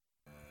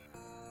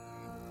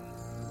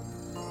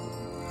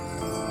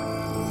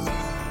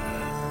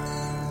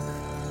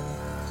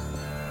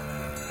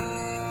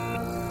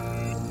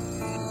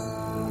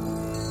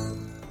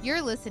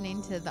You're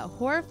listening to the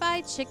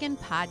Horrified Chicken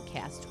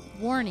Podcast.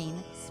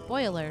 Warning,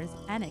 spoilers,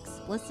 and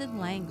explicit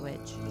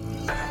language.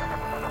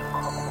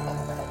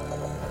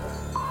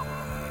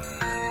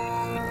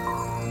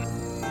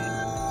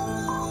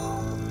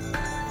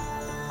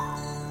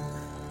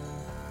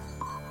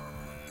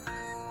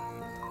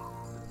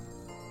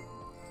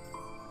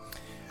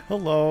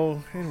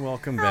 Hello and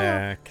welcome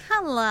back.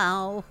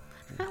 Hello,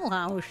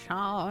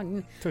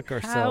 Sean. Took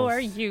ourselves. How are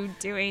you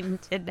doing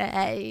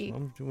today?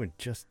 I'm doing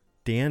just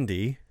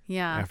dandy.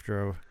 Yeah.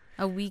 After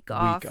a week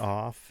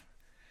off.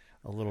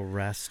 A little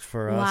rest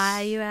for us.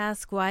 Why, you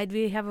ask? Why do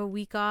we have a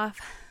week off?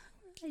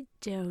 I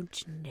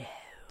don't know.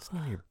 It's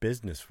none of your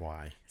business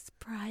why. It's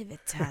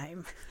private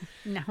time.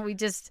 No,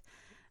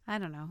 I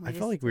don't know. I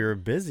felt like we were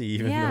busy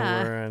even though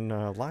we're in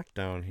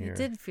lockdown here. It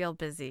did feel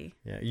busy.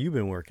 Yeah, you've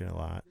been working a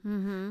lot.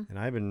 Mm-hmm. And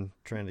I've been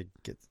trying to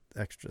get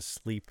extra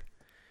sleep,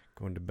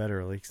 going to bed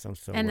early because I'm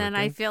still And working. then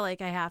I feel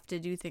like I have to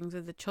do things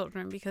with the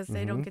children because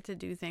they don't get to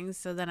do things.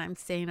 So then I'm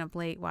staying up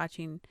late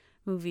watching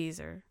movies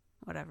or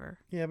whatever.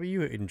 Yeah, but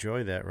you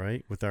enjoy that,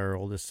 right? With our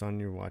oldest son,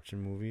 you're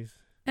watching movies.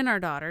 And our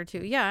daughter,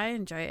 too. Yeah, I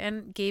enjoy it.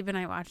 And Gabe and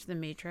I watched The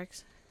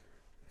Matrix.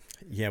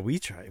 Yeah, we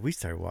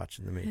started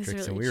watching The Matrix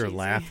really and we were cheesy.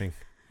 laughing.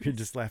 We were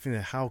just laughing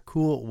at how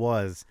cool it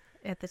was.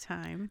 At the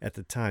time.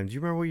 Do you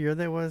remember what year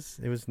that was?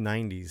 It was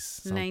 90s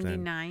something.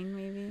 99,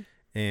 maybe.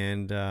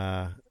 And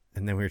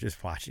then we were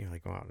just watching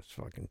like, wow, it's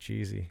fucking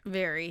cheesy.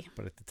 Very.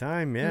 But at the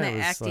time, yeah, And it the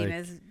was acting like,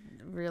 is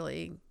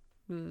really...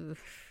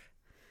 oof.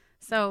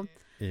 So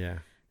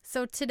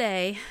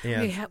today,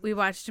 we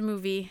watched a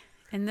movie.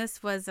 And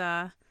this was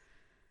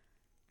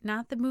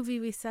not the movie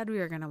we said we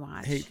were going to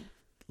watch. Hey,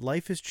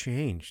 life has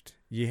changed.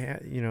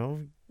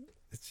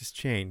 It's just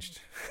changed.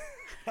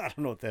 I don't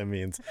know what that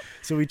means.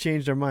 So we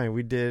changed our mind.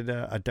 We did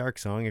a Dark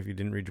Song, if you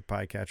didn't read your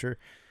Podcatcher,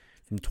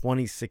 from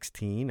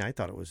 2016. I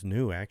thought it was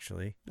new,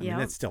 actually. I mean,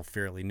 that's still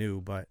fairly new,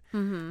 but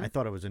I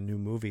thought it was a new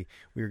movie.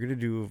 We were going to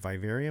do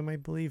Vivarium, I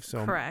believe.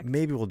 So correct.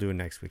 Maybe we'll do it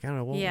next week. I don't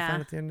know. We'll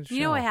find at the end of the show.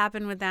 You know what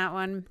happened with that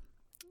one?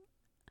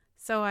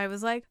 So I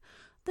was like,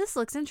 this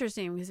looks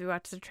interesting because we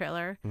watched the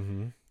trailer.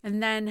 Mm-hmm.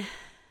 And then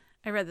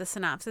I read the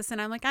synopsis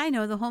and I'm like, I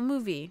know the whole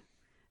movie.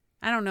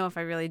 I don't know if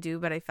I really do,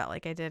 but I felt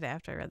like I did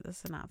after I read the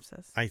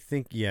synopsis. I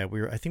think we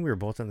were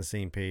both on the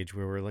same page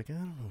where we're like, I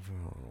don't know if I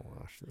want to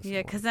watch this.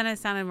 Yeah, because then it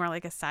sounded more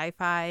like a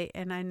sci-fi,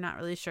 and I'm not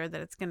really sure that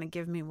it's going to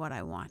give me what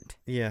I want.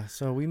 Yeah,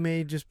 so we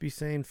may just be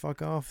saying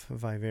fuck off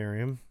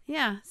Vivarium.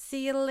 Yeah,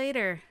 see you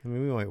later. I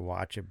mean, we might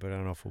watch it, but I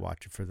don't know if we'll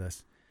watch it for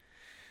this.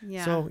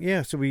 Yeah.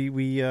 So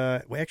we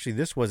actually,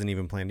 this wasn't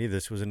even planned either.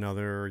 This was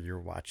another, you're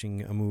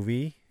watching a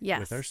movie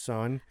with our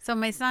son. So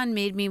my son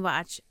made me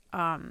watch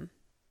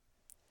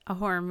a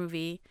horror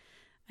movie,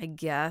 I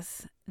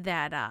guess,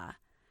 that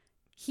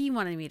he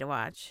wanted me to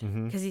watch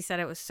because he said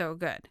it was so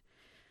good.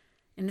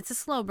 And it's a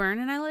slow burn,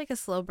 and I like a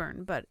slow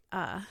burn, but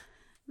that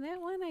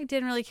one I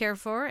didn't really care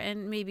for,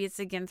 and maybe it's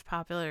against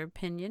popular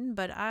opinion,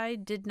 but I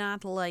did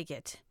not like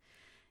it.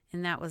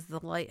 And that was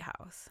The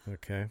Lighthouse.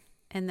 Okay.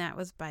 And that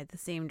was by the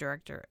same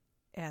director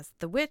as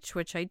The Witch,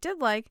 which I did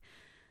like.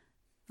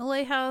 The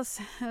Lighthouse,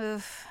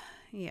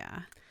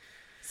 yeah.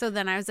 So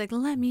then I was like,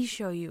 let me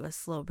show you a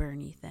slow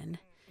burn, Ethan.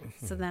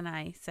 So then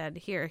I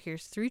said,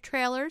 here's 3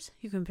 trailers.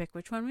 You can pick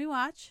which one we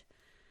watch.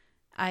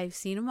 I've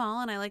seen them all,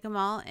 and I like them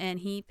all.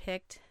 And he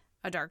picked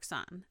a Dark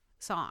Song.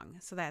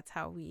 So that's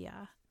how we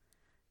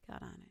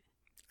got on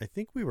it. I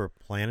think we were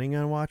planning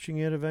on watching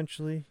it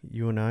eventually,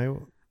 you and I.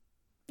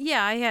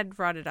 Yeah, I had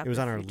brought it up. It was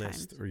on our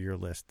list, or your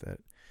list that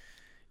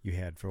you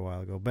had for a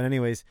while ago. But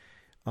anyways,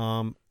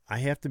 I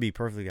have to be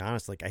perfectly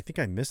honest. Like, I think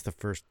I missed the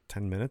first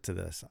 10 minutes of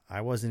this. I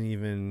wasn't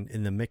even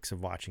in the mix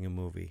of watching a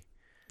movie.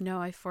 No,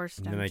 I forced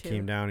him to. And then I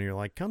came down and you're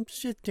like, come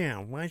sit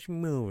down, watch a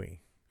movie.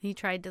 He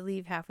tried to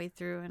leave halfway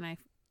through and I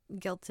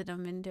guilted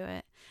him into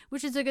it,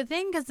 which is a good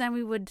thing because then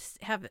we would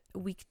have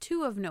week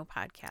 2 of no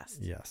podcast.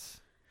 Yes.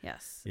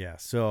 Yeah.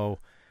 So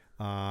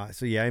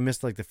I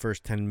missed like the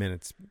first 10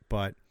 minutes,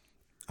 but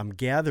I'm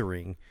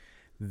gathering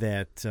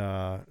that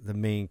the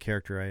main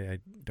character, I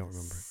don't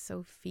remember.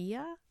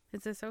 Sophia?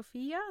 Is it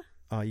Sophia?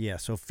 Yeah,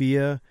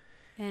 Sophia.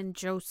 And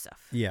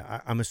Joseph.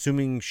 Yeah, I'm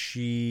assuming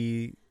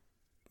she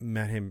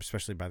met him,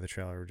 especially by the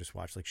trailer we just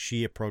watched. Like,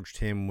 she approached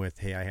him with,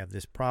 hey, I have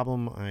this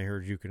problem. I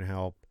heard you can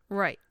help.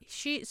 Right.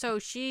 She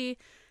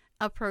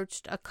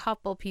approached a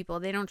couple people.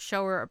 They don't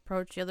show her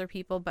approach the other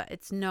people, but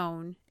it's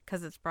known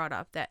because it's brought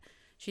up that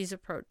she's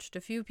approached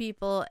a few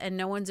people and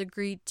no one's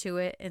agreed to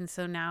it. And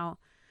so now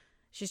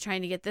she's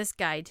trying to get this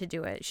guy to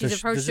do it. She's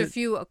approached a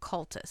few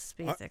occultists,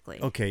 basically.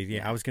 Okay,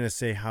 yeah. I was going to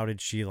say, how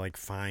did she, like,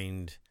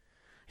 find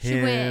him?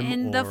 She went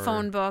in the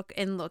phone book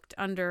and looked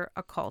under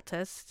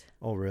occultist.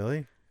 Oh,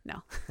 really?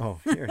 No.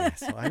 Oh, here it is.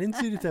 So I didn't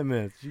see the 10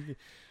 minutes.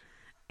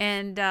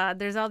 And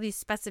there's all these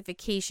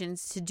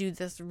specifications to do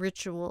this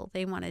ritual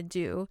they want to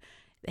do.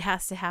 It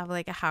has to have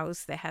like a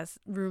house that has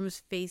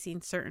rooms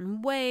facing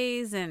certain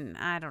ways and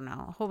I don't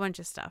know, a whole bunch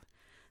of stuff.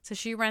 So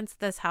she rents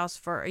this house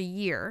for a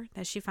year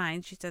that she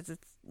finds. She says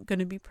it's going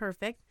to be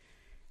perfect.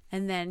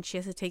 And then she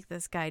has to take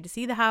this guy to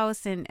see the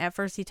house. And at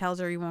first he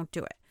tells her he won't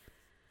do it.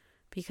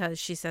 because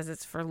she says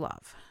it's for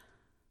love.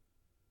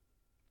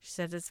 She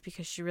said it's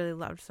because she really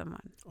loved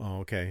someone. Oh,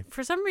 okay.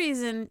 For some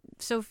reason,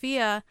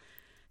 Sophia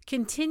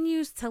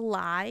continues to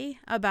lie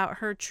about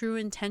her true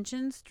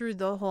intentions through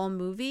the whole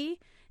movie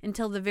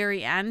until the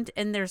very end,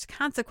 and there's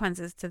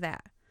consequences to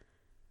that.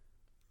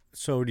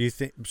 So do you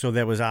think, so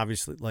that was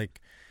obviously like,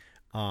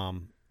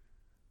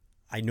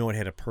 I know it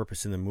had a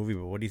purpose in the movie,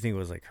 but what do you think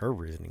was like her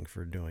reasoning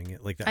for doing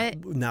it? Like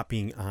that, not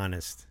being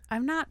honest.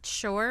 I'm not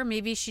sure.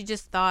 Maybe she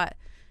just thought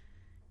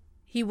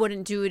he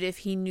wouldn't do it if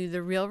he knew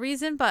the real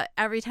reason, but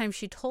every time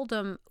she told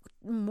him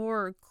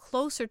more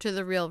closer to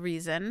the real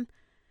reason,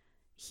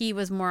 he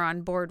was more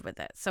on board with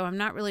it. So I'm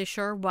not really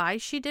sure why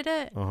she did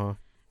it. Uh-huh.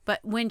 But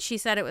when she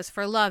said it was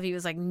for love, he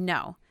was like,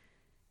 nope,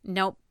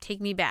 take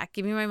me back.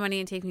 Give me my money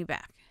and take me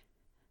back.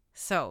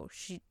 So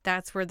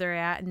that's where they're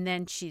at. And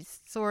then she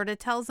sort of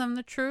tells him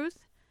the truth,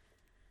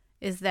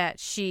 is that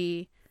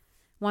she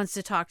wants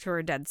to talk to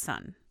her dead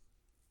son.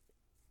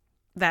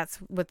 That's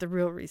what the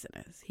real reason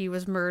is. He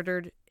was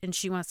murdered and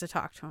she wants to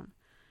talk to him.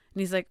 And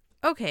he's like,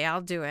 okay,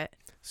 I'll do it.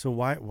 So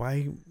why,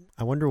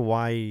 I wonder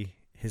why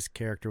his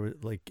character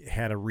like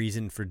had a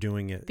reason for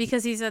doing it.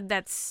 Because he said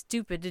that's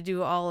stupid to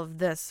do all of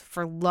this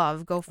for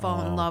love. Go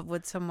fall in love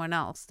with someone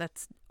else.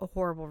 That's a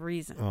horrible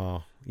reason.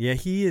 Oh, yeah,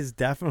 he is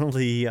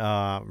definitely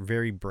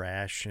very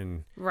brash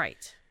and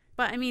right.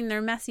 But I mean,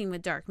 they're messing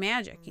with dark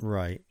magic.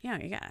 Right. Yeah,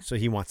 you got. So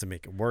he wants to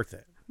make it worth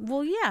it.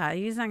 Well, yeah,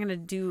 he's not going to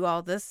do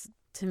all this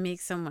to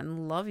make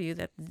someone love you.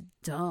 That's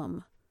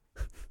dumb.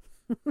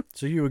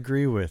 So you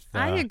agree with?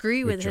 I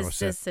agree with his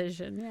Joseph.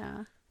 decision.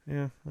 Yeah.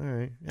 Yeah. All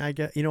right. I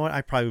get. You know what?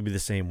 I'd probably be the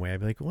same way.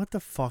 I'd be like, "What the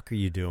fuck are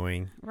you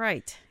doing?"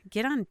 Right.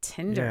 Get on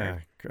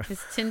Tinder. Yeah.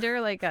 Is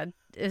Tinder like a?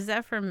 Is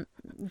that for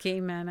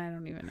gay men? I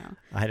don't even know.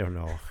 I don't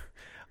know.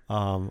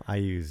 I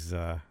use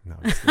no.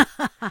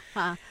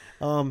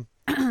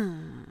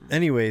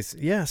 Anyways,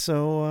 yeah.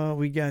 So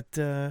we got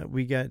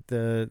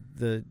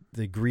the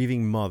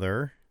grieving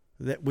mother,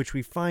 that which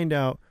we find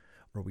out,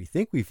 or we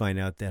think we find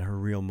out, that her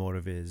real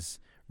motive is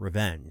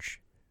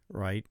revenge,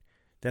 right?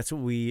 That's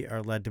what we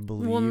are led to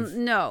believe. Well,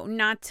 no,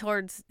 not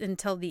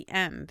until the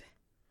end.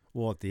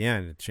 Well, at the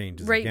end, it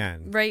changes right,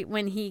 again. Right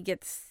when he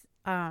gets,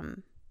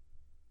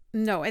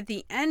 no, at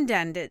the end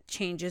it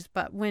changes,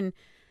 but when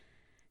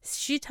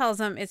she tells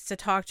him it's to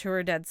talk to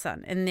her dead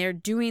son, and they're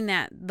doing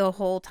that the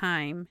whole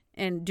time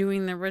and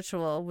doing the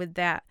ritual with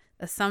that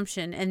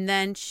assumption, and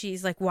then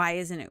she's like, why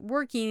isn't it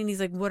working? And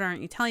he's like, what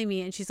aren't you telling me?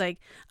 And she's like,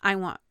 I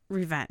want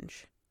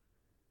revenge.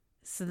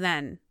 So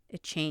then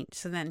it changed.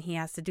 So then he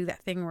has to do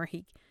that thing where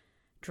he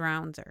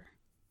drowns her.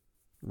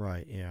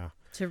 Right, yeah.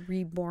 To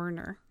reborn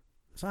her.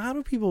 So how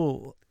do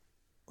people,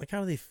 like,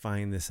 how do they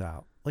find this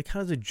out? Like, how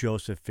does a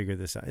Joseph figure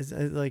this out? Is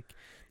it like,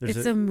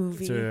 it's a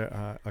movie. Is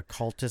there a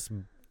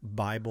cultist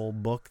Bible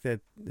book that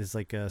is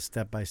like a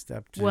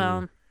step-by-step to...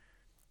 Well,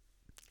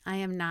 I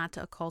am not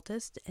a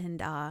cultist,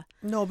 and...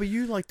 No, but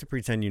you like to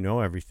pretend you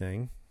know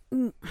everything.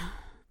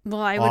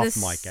 Well, I would... Off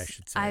mic, I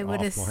should say. I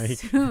would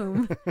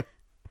assume...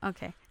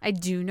 Okay. I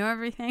do know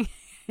everything.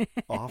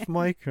 Off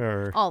mic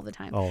or... All the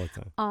time. All the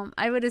time.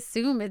 I would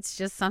assume it's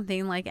just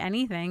something like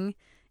anything.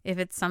 If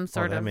it's some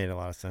sort that made a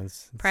lot of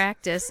sense.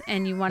 Practice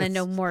and you want to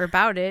know more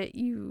about it,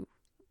 you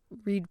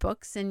read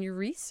books and you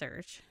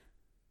research.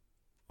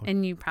 Okay.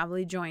 And you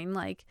probably join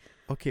like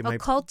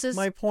occultist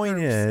my point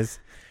groups. Is,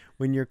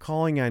 when you're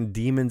calling on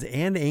demons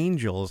and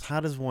angels,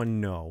 how does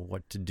one know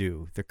what to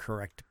do, the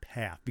correct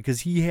path?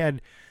 Because he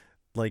had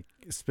like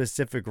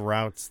specific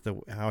routes,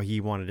 how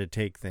he wanted to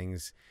take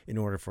things in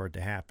order for it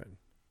to happen.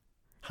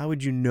 How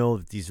would you know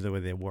that these are the way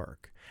they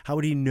work? How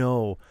would he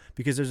know?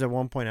 Because there's at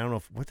one point, I don't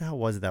know, what the hell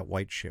was that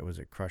white shit? Was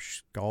it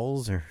crushed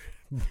skulls or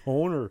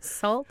bone or...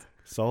 Salt?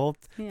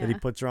 Yeah. That he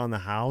puts around the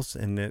house,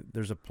 and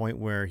there's a point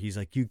where he's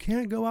like, you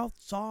can't go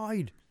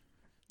outside.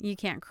 You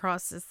can't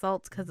cross the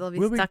salt because they'll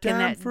be stuck in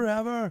that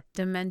forever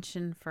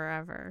dimension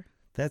forever.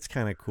 That's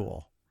kind of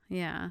cool.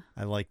 Yeah.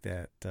 I like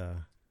that.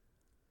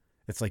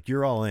 It's like,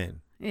 you're all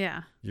in.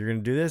 Yeah. You're going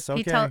to do this?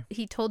 Okay.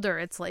 He told her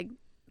it's like,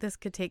 this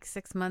could take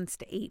 6 months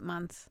to 8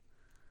 months.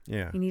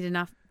 Yeah. You need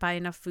buy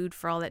enough food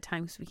for all that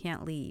time so we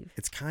can't leave.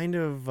 It's kind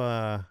of,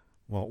 well,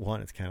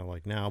 one, it's kind of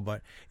like now,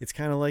 but it's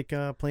kind of like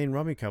playing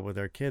Rummy Cup with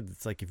our kids.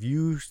 It's like, if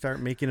you start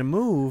making a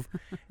move,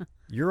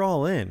 you're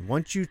all in.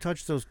 Once you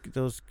touch those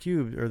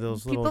cubes or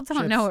those People little don't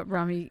chips, know what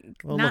Rummy,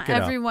 well, not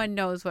everyone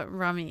knows what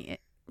Rummy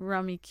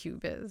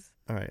Cube is.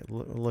 All right,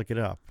 look it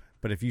up.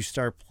 But if you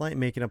start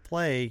making a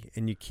play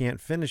and you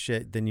can't finish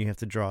it, then you have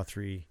to draw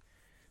three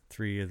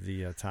of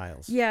the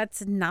tiles. Yeah,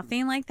 it's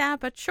nothing like that,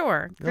 but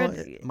sure. Well,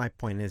 my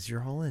point is,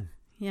 you're all in.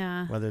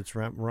 Yeah. Whether it's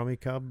Rummy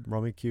Cub,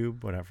 Rummy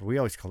Cube, whatever. We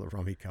always call it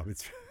Rummy Cub.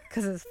 It's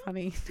because it's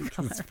funny to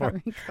call it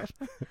Rummy Cub.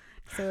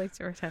 So I like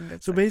to pretend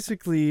it's... So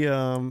basically,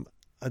 a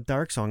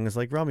dark song is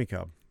like Rummy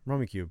Cub,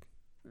 Rummy Cube.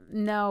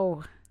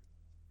 No.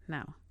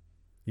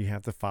 You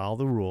have to follow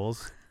the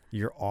rules.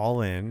 You're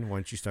all in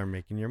once you start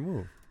making your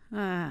move.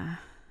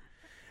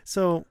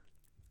 So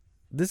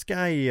this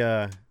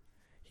guy,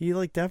 he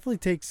like definitely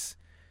takes...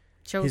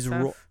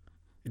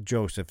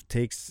 Joseph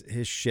takes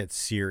his shit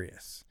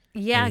serious.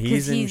 Yeah, and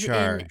because he's in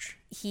charge.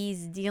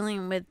 He's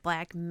dealing with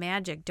black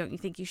magic. Don't you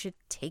think you should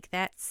take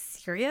that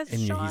serious,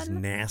 And Sean? he's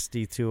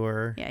nasty to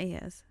her. Yeah, he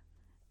is.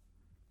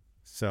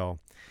 So,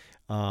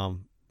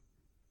 And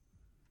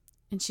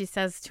she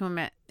says to him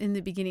in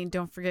the beginning,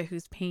 "Don't forget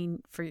who's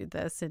paying for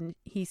this." And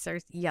he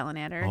starts yelling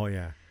at her. oh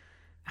yeah.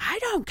 I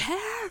don't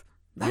care.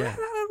 Yeah.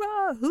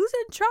 Who's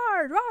in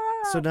charge?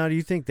 So now, do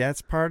you think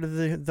that's part of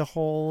the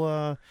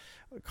whole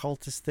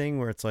cultist thing,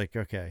 where it's like,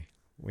 okay,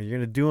 when you're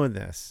gonna do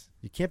this,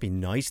 you can't be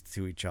nice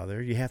to each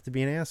other. You have to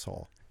be an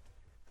asshole.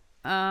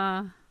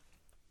 I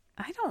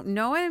don't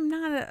know. I'm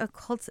not a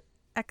cult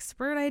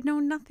expert. I know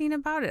nothing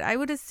about it. I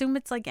would assume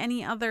it's like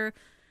any other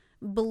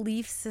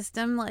belief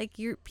system. Like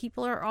your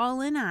people are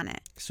all in on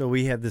it. So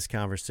we had this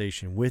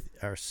conversation with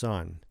our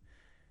son.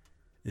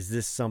 Is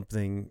this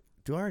something?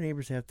 Do our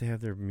neighbors have to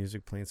have their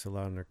music playing so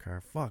loud in their car?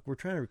 Fuck, we're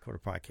trying to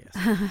record a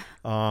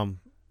podcast.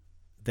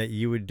 That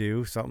you would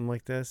do something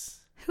like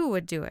this? Who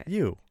would do it?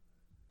 You.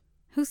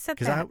 Who said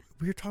Because that?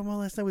 we were talking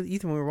about last night with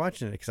Ethan when we were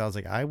watching it. Because I was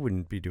like, I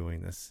wouldn't be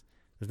doing this.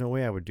 There's no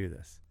way I would do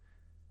this.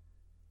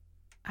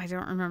 I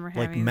don't remember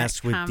having Like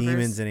mess with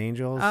demons and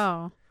angels.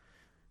 Oh.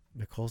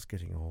 Nicole's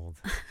getting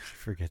old. She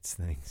forgets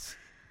things.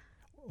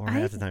 Or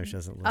half the time she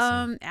doesn't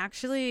listen.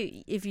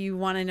 Actually, if you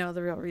want to know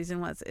the real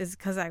reason is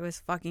because I was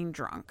fucking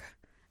drunk.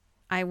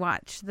 I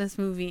watched this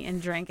movie and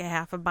drank a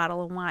half a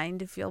bottle of wine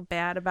to feel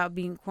bad about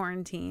being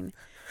quarantined.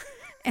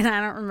 And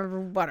I don't remember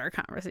what our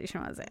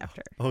conversation was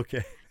after.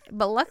 Okay.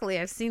 But luckily,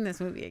 I've seen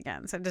this movie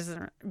again, so it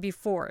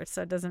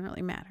doesn't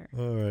really matter.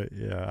 All right.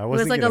 Yeah. It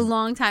was like a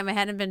long time. I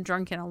hadn't been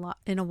drunk in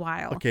a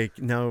while. Okay.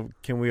 Now,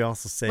 can we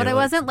also say? But I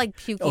wasn't like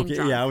puking Okay.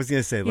 drunk. Yeah, I was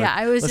gonna say. Yeah,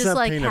 I was let's just not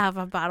like paint half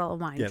a bottle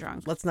of wine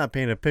drunk. Let's not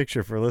paint a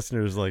picture for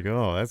listeners like,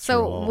 oh, that's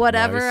so real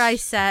whatever nice. I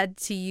said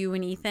to you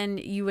and Ethan,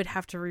 you would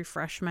have to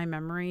refresh my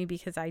memory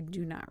because I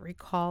do not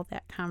recall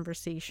that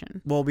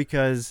conversation. Well,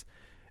 because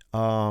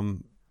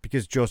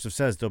Joseph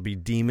says there'll be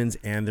demons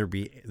and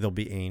there'll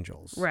be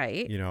angels,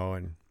 Right?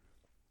 And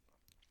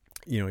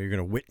you're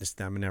gonna witness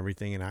them and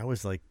everything. And I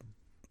was like,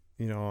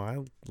 I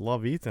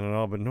love Ethan and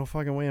all, but no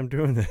fucking way I'm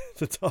doing that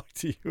to talk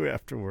to you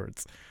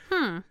afterwards.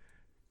 And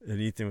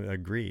Ethan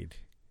agreed.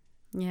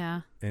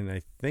 Yeah. And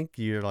I think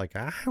you're like,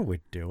 I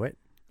would do it.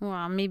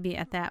 Well, maybe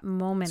at that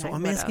moment. So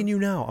I'm asking you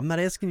now. I'm not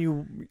asking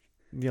you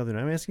the other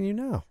night. I'm asking you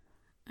now.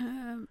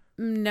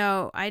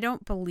 No, I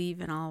don't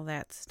believe in all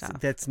that stuff.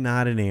 That's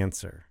not an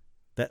answer.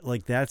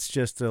 That's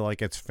just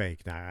it's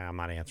fake. No, I'm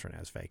not answering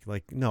as fake.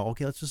 No,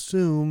 okay, let's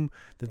assume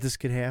that this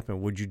could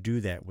happen. Would you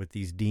do that with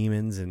these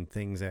demons and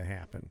things that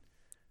happen?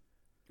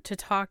 To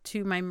talk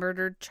to my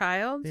murdered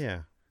child?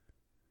 Yeah.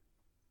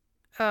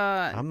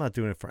 I'm not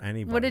doing it for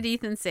anybody. What did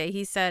Ethan say?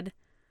 He said,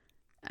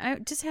 I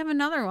just have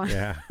another one.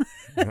 Yeah.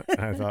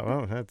 I thought,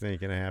 well, that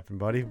ain't gonna happen,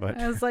 buddy. But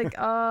I was like,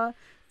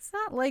 it's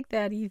not like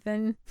that,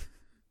 Ethan.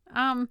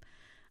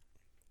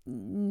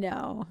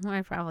 No,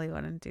 I probably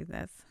wouldn't do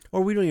this.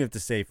 Or we don't even have to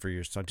say for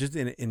your son, just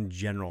in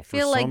general. For I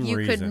feel like some you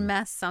reason. could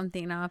mess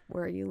something up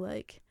where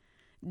you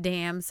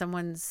damn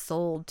someone's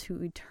soul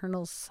to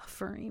eternal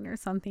suffering or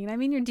something. I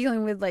mean, you're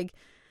dealing with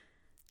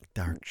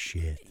dark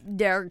shit.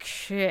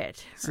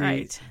 See,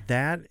 right?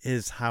 That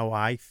is how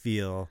I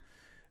feel.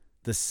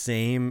 The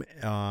same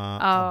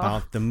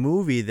about the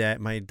movie that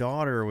my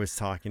daughter was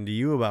talking to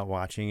you about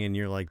watching, and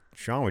you're like,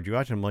 Sean, would you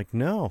watch it? I'm like,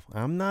 no,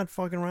 I'm not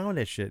fucking around with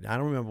that shit. I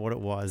don't remember what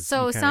it was.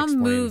 So some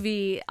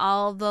movie,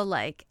 all the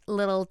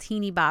little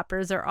teeny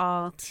boppers are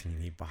all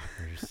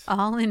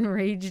all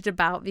enraged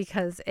about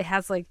because it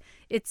has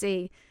it's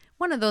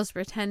one of those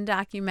pretend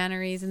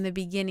documentaries in the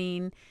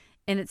beginning.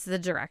 And it's the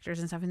directors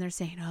and stuff, and they're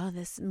saying, "Oh,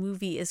 this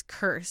movie is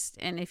cursed."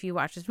 And if you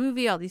watch this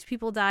movie, all these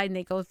people died, and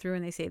they go through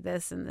and they say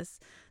this, and this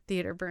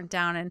theater burnt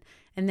down, and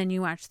then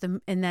you watch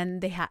them, and then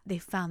they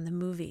found the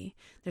movie.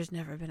 There's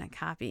never been a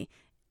copy,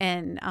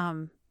 and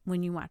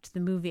when you watch the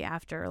movie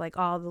after,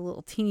 all the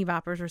little teeny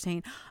boppers were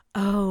saying,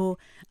 "Oh,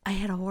 I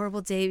had a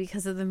horrible day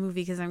because of the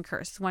movie because I'm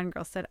cursed." One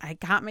girl said, "I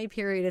got my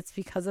period. It's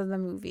because of the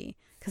movie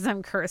because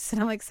I'm cursed,"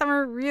 and I'm like,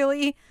 "Summer,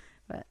 really?"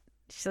 But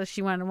so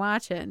she wanted to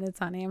watch it, and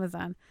it's on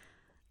Amazon.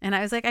 And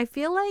I was like, I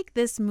feel like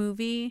this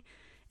movie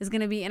is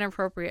going to be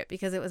inappropriate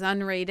because it was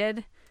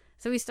unrated.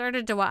 So we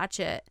started to watch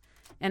it,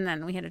 and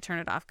then we had to turn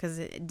it off because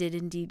it did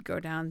indeed go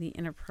down the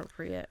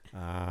inappropriate.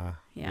 Yeah.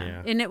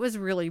 And it was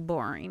really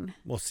boring.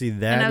 Well, see,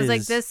 and I was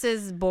like, this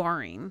is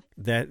boring.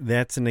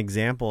 That's an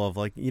example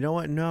of you know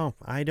what? No,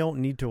 I don't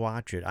need to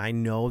watch it. I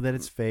know that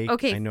it's fake.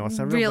 Okay, I know it's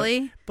not really?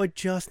 real, but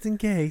just in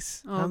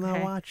case, okay. I'm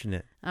not watching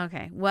it.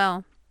 Okay,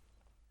 well.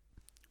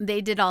 They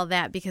did all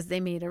that because they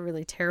made a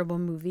really terrible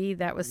movie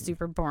that was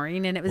super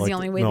boring, and it was the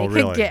only way they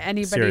could get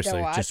anybody to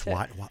watch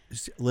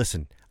it.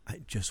 Listen,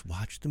 just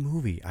watch the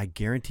movie. I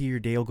guarantee your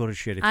day will go to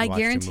shit if you watch the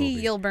movie. I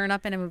guarantee you'll burn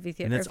up in a movie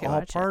theater. And that's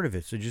all part of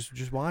it. So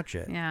just watch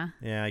it. Yeah.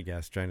 Yeah, I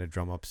guess trying to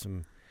drum up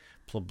some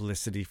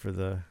publicity for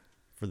the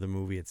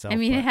movie itself. I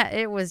mean,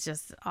 it was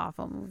just an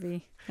awful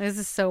movie. It was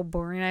just so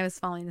boring. I was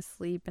falling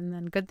asleep, and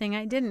then good thing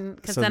I didn't,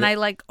 because then I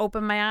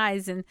opened my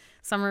eyes, and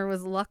Summer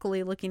was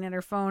luckily looking at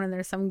her phone, and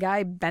there's some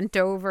guy bent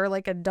over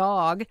like a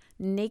dog,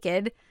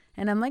 naked,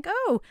 And I'm like,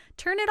 oh,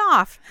 turn it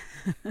off.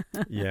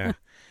 Yeah.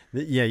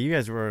 Yeah, you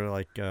guys were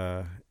like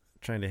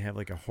trying to have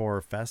like a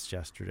horror fest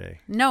yesterday.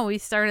 No, we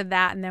started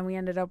that and then we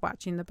ended up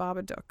watching the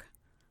Babadook.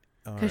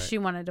 All Because right. she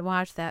wanted to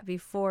watch that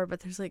before, but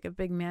there's like a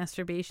big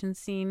masturbation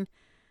scene.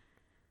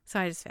 So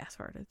I just fast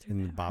forwarded through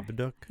In the that part.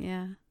 Babadook?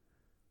 Yeah.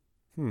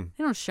 Hmm.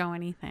 They don't show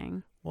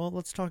anything. Well,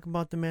 let's talk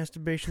about the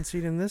masturbation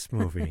scene in this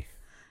movie.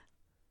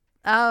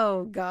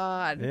 Oh,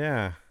 God.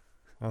 Yeah.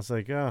 I was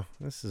like, oh,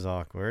 this is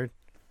awkward.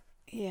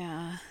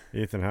 Yeah.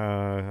 Ethan,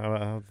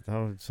 how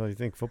so you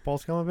think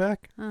football's coming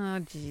back? Oh,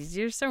 geez.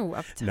 You're so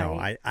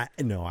uptight.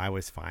 No, I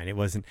was fine. It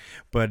wasn't,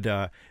 but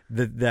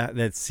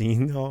that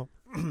scene though,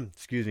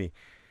 excuse me,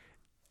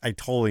 I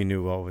totally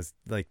knew what was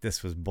like.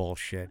 This was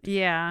bullshit.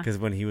 Yeah. Because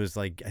when he was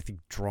like, I think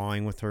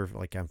drawing with her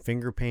like on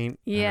finger paint.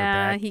 on her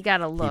Yeah, back, he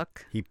got a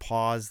look. He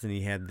paused and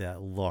he had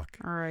that look.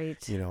 All right.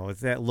 You know,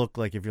 it's that look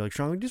like if you're like,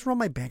 Sean, just rub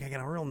my back. I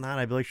got a real knot.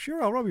 I'd be like,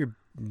 sure, I'll rub your back.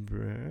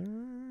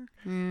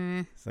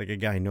 It's like a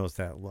guy knows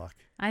that look.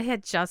 I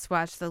had just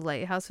watched The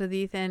Lighthouse with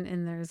Ethan,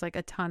 and there's like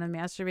a ton of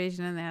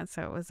masturbation in that,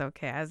 so it was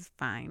okay. I was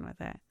fine with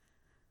it.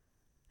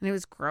 And it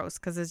was gross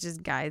because it's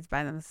just guys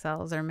by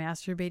themselves are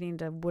masturbating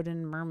to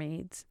wooden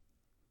mermaids.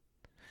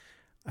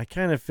 I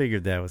kind of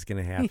figured that was going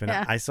to happen.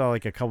 Yeah. I saw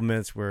like a couple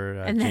minutes where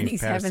and then James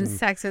he's Patterson having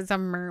sex with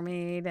some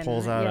mermaid. And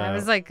pulls out it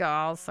was like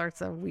all sorts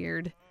of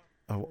weird.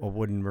 a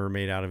wooden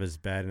mermaid out of his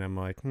bed, and I'm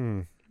like,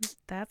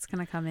 That's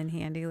going to come in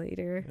handy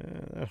later.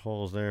 that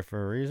hole's there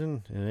for a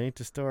reason. It ain't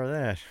to store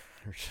that.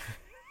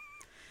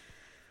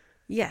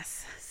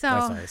 Yes. So.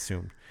 That's what I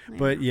assumed.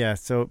 But yeah,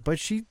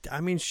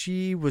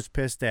 she was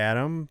pissed at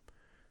him,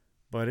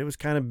 but it was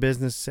kind of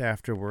business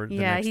afterward. Yeah,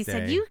 the next he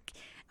said, day.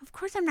 of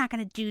course I'm not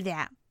going to do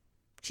that.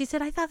 She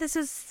said, I thought this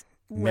was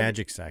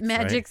Magic sex.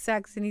 Magic right?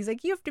 sex. And he's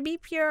like, you have to be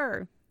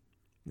pure.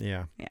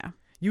 Yeah. Yeah.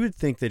 You would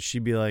think that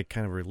she'd be like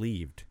kind of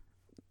relieved.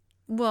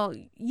 Well,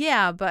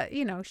 yeah, but,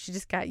 she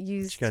just got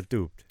used. She got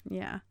duped.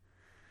 Yeah.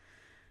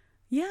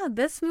 Yeah,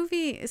 this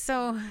movie.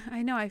 So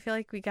I know I feel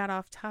like we got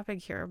off topic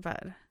here,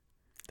 but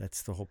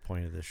That's the whole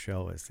point of the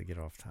show, is to get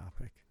off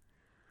topic.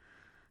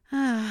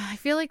 I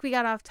feel like we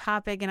got off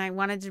topic and I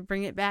wanted to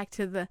bring it back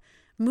to the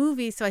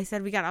movie. So I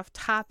said we got off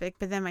topic,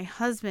 but then my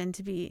husband,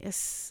 to be a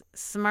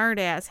smart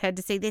ass, had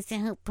to say that's the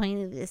whole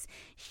point of this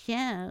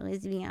show is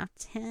to be off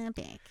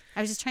topic.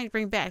 I was just trying to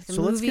bring back the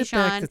So movie, let's get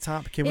Sean. back to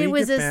topic. Can it we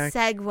was get a back?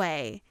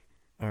 segue.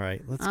 All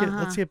right,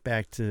 let's get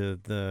back to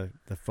the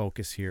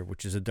focus here,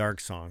 which is a dark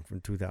song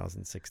from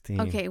 2016.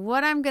 Okay,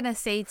 what I'm gonna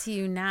say to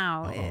you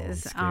now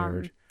is,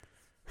 I'm scared.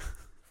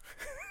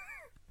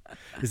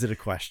 Is it a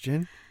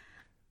question?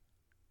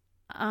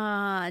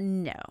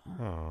 no,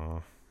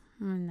 Oh,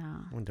 no,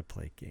 I wanted to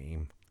play a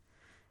game.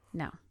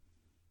 no.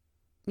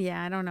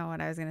 Yeah, I don't know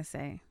what I was gonna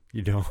say.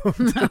 You don't?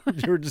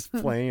 You were just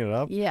playing it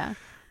up? Yeah.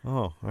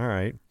 Oh, all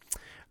right.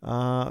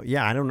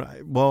 Yeah, I don't know.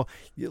 Well,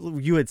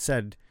 you had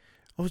said,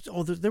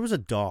 there was a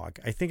dog.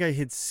 I think I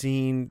had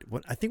seen,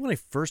 when I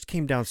first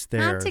came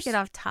downstairs. Not to get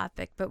off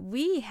topic, but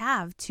we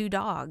have 2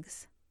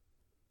 dogs.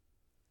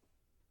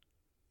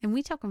 And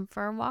we took them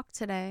for a walk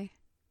today.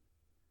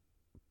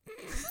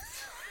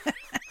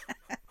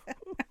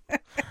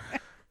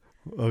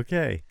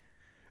 Okay.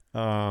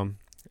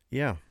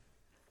 Yeah.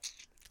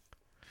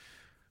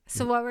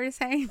 So what were you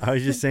saying? I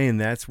was just saying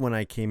that's when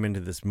I came into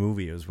this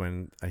movie. It was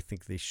when I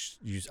think they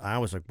used. I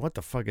was like, "What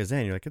the fuck is that?"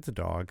 And you're like, "It's a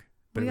dog."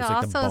 But We it was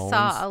like the also bones.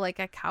 saw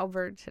a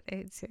cowbird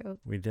today too.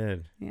 We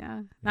did.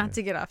 Yeah. Not Yeah.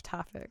 to get off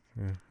topic.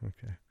 Yeah.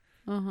 Okay.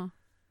 Uh-huh.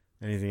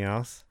 Anything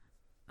else?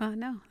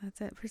 No,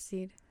 that's it.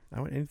 Proceed.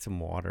 I need some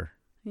water.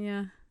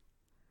 Yeah.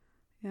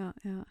 Yeah,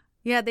 yeah.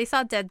 Yeah, they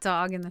saw a dead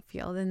dog in the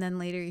field, and then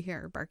later you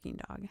hear a barking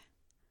dog.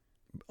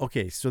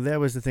 Okay, so that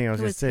was the thing I was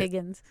It going to was say.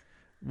 Higgins.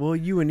 Well,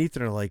 you and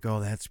Ethan are like, "Oh,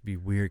 that's be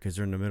weird because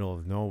they're in the middle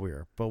of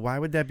nowhere." But why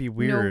would that be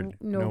weird?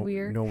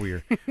 Weird. No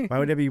weird. Why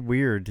would that be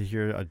weird to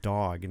hear a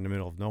dog in the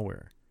middle of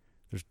nowhere?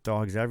 There's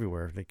dogs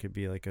everywhere. They could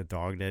be like a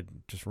dog that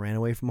just ran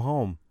away from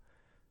home.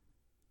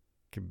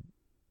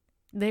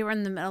 They were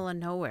in the middle of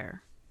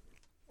nowhere.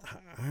 All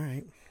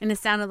right. And it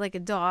sounded like a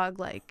dog,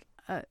 like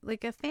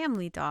a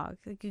family dog.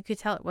 Like you could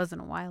tell it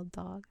wasn't a wild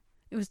dog.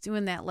 It was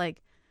doing that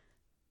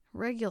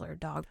regular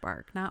dog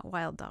bark, not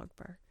wild dog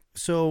bark.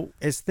 So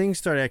as things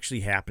start actually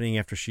happening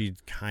after she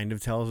kind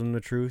of tells him the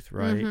truth,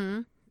 right?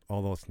 Mm-hmm.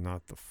 Although it's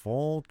not the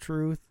full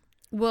truth.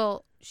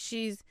 Well,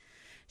 she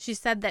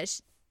said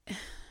that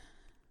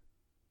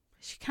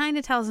she kind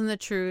of tells him the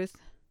truth.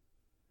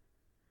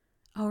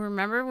 Oh,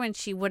 remember when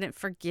she wouldn't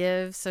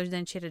forgive, so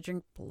then she had to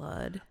drink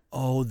blood?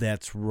 Oh,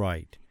 that's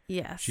right.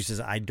 Yes. She says,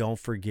 "I don't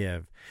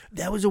forgive."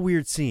 That was a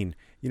weird scene.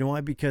 You know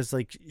why? Because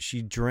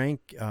she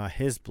drank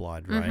his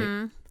blood, right?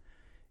 Mm-hmm.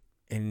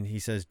 And he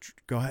says,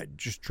 "Go ahead,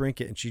 just drink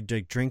it." And she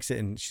drinks it,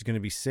 and she's gonna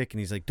be sick. And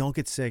he's like, "Don't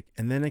get sick."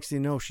 And then next thing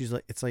you know, she's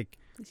like, "It's like,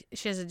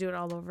 She has to do it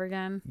all over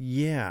again.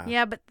 yeah,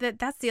 Yeah, but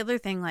that's the other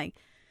thing.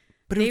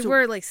 But They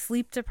were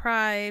sleep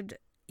deprived.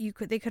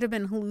 they could have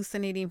been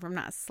hallucinating from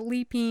not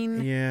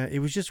sleeping. Yeah, it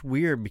was just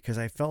weird because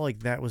I felt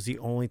like that was the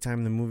only time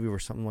in the movie where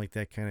something like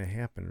that kind of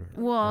happened.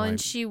 Well, and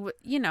she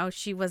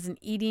wasn't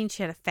eating.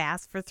 She had to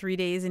fast for 3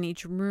 days in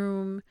each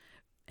room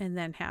and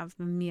then have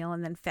a meal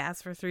and then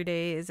fast for 3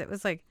 days. It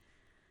was like,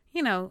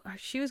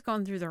 she was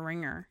going through the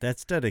ringer.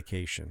 That's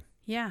dedication.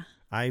 Yeah.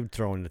 I'd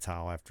throw in the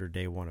towel after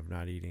day 1 of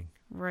not eating.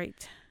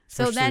 Right.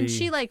 So then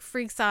she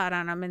freaks out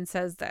on him and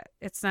says that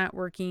it's not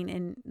working.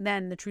 And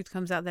then the truth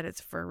comes out that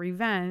it's for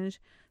revenge.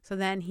 So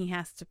then he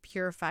has to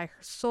purify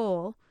her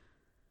soul.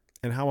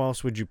 And how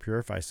else would you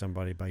purify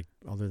somebody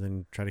other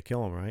than try to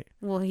kill them, right?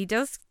 Well, he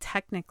does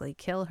technically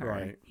kill her.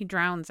 Right. He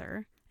drowns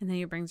her and then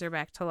he brings her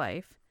back to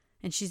life.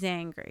 And she's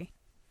angry.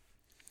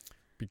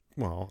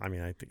 Well, I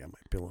mean, I think I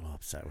might be a little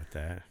upset with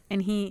that.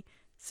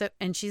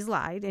 And she's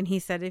lied. And he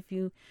said, if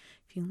you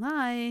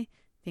lie,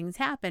 things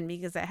happen,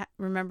 because I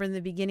remember in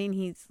the beginning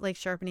he's like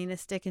sharpening a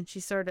stick and she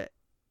sort of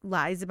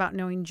lies about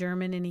knowing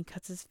German and he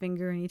cuts his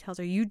finger and he tells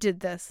her, you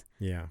did this.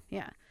 Yeah.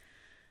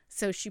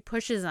 So she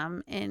pushes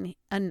him and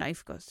a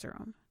knife goes through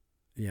him.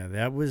 Yeah,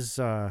 that was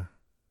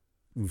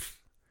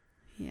oof.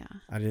 Yeah.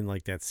 I didn't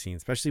like that scene,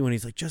 especially when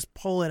he's like, just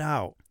pull it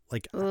out.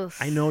 Like, Oof.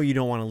 I know you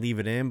don't want to leave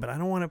it in, but I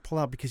don't want to pull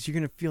out because you're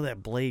going to feel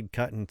that blade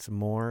cutting some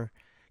more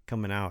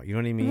coming out. You know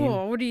what I mean?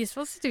 Whoa, what are you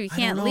supposed to do? You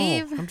can't I don't know.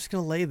 leave I'm just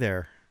going to lay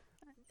there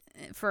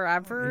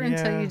forever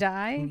until you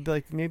die?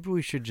 Like, maybe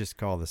we should just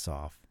call this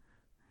off.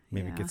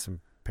 Maybe Yeah. get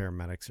some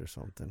paramedics or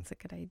something. That's a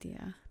good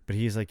idea. But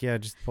he's like, yeah,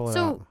 just pull it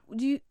out.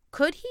 So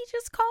could he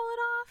just call it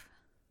off?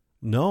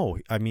 No,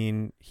 I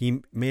mean,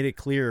 he made it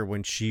clear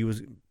when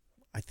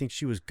I think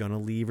she was going to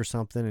leave or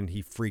something, and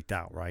he freaked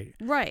out, right?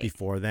 Right.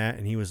 Before that,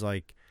 and he was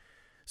like,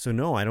 so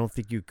no, I don't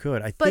think you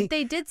could. But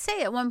they did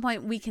say at one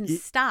point, we can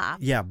stop.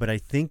 Yeah, but I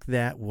think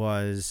that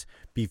was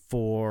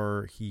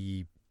before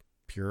he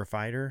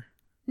purified her.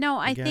 No,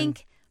 I again.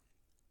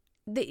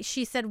 think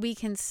she said we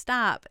can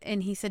stop,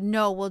 and he said,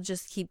 no, we'll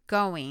just keep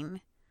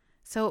going.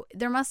 So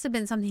there must have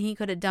been something he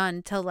could have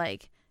done to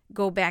like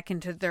go back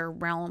into their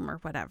realm or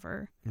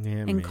whatever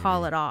and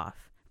call it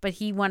off. But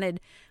he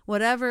wanted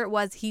whatever it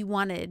was he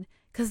wanted,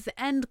 because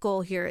the end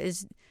goal here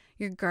is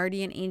your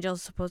guardian angel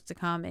is supposed to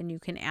come and you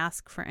can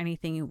ask for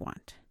anything you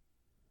want.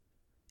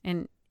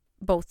 And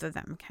both of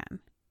them can.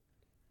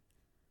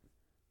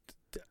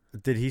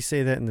 Did he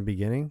say that in the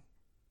beginning?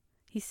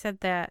 He said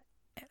that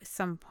at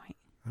some point.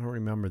 I don't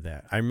remember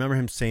that. I remember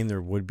him saying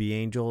there would be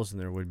angels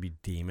and there would be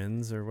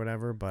demons or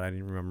whatever, but I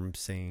didn't remember him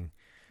saying.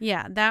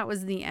 Yeah, that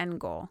was the end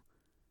goal.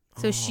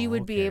 So she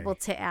would be okay. able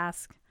to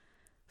ask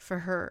for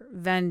her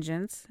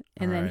vengeance,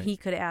 and then he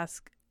could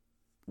ask,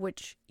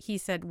 which he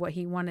said what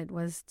he wanted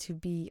was to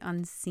be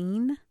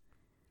unseen.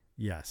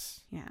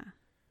 Yes. Yeah.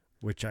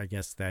 Which I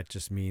guess that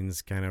just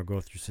means kind of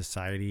go through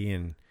society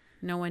and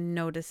no one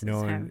notices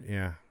him.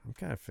 Yeah. I'm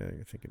kind of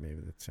thinking maybe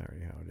that's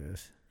already how it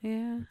is.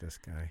 Yeah. With this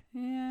guy.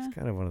 Yeah. He's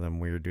kind of one of them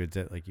weird dudes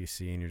that like you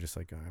see and you're just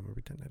like, oh, I'm going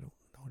to pretend I don't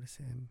notice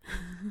him.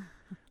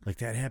 Like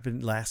that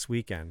happened last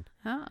weekend.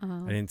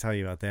 Uh-oh. I didn't tell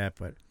you about that,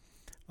 but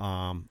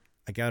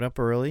I got up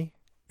early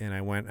and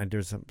I went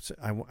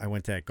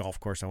to that golf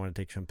course. I want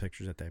to take some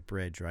pictures at that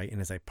bridge, right? And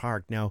as I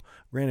parked, now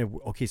granted,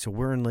 okay, so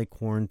we're in like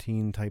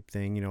quarantine type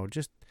thing,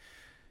 just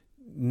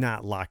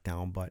not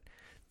lockdown, but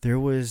there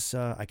was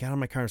I got on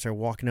my car and started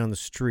walking down the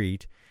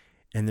street,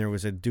 and there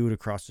was a dude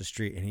across the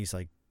street, and he's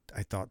like,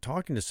 I thought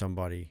talking to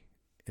somebody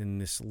in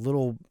this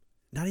little,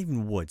 not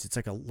even woods. It's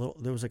like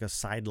there was like a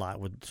side lot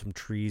with some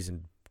trees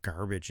and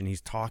garbage, and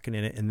he's talking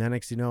in it, and then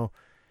next you know,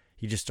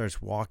 he just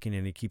starts walking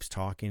and he keeps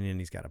talking and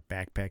he's got a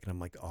backpack, and I'm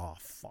like, oh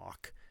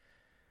fuck.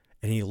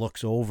 And he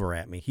looks over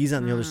at me. He's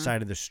on the other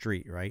side of the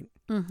street, right?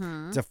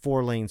 Mm-hmm. It's a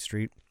 4-lane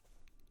street.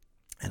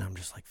 And I'm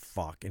just like,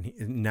 fuck. And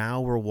now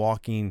we're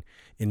walking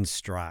in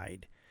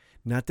stride.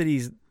 Not that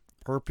he's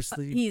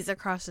purposely. He's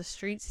across the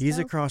street still? He's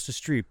across the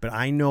street. But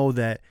I know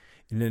that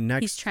in the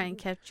next. He's trying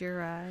to catch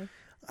your eye.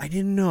 I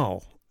didn't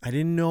know.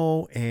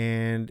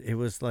 And it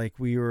was like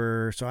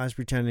so I was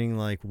pretending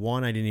like,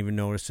 one, I didn't even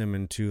notice him,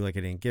 and two, like I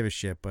didn't give a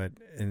shit. But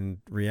in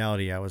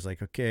reality, I was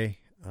like, okay,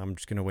 I'm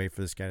just going to wait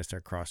for this guy to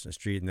start crossing the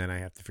street, and then I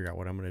have to figure out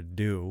what I'm going to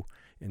do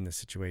in this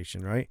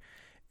situation, right?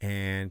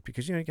 And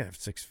because, you got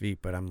 6 feet,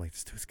 but I'm like,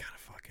 this dude's kind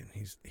of fucking,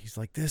 he's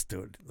like this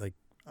dude, like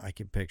I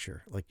can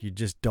picture, like you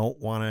just don't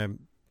want to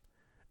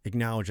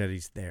acknowledge that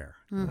he's there.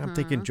 Mm-hmm. And I'm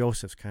thinking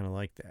Joseph's kind of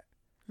like that.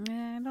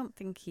 Yeah, I don't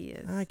think he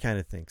is. I kind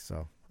of think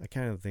so. I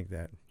kind of think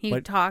that.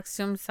 He talks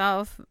to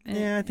himself.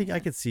 Yeah, I think I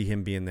could see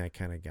him being that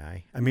kind of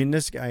guy. I mean,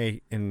 this guy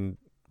in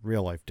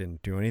real life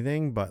didn't do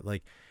anything, but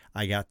like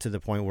I got to the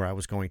point where I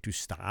was going to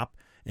stop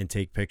and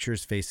take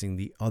pictures facing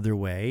the other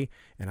way.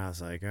 And I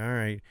was like, all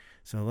right,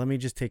 so let me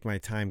just take my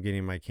time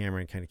getting my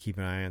camera and kind of keep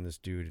an eye on this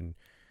dude.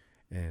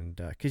 And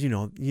because you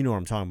know what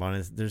I'm talking about.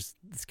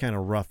 It's kind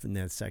of rough in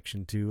that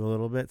section too a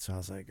little bit. So I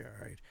was like,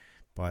 all right.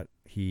 But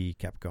he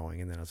kept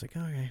going. And then I was like,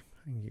 okay,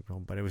 I can keep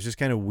going. But it was just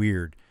kind of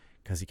weird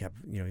because he kept,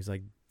 he's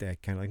like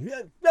that kind of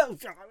like,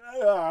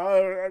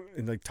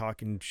 and like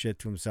talking shit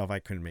to himself. I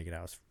couldn't make it out.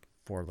 I was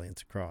 4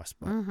 lanes across.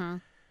 But, mm-hmm.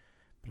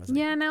 but I was like,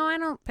 yeah, no, I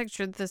don't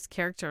picture this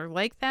character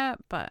like that,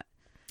 but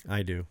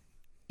I do.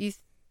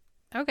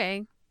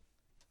 Okay.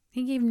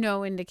 He gave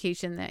no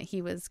indication that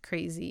he was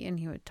crazy and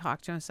he would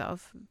talk to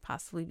himself,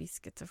 possibly be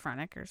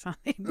schizophrenic or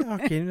something.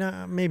 Okay,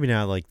 maybe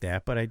not like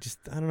that, but I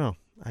don't know.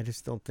 I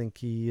just don't think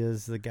he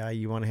is the guy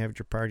you want to have at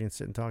your party and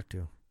sit and talk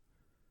to.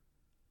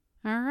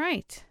 All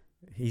right.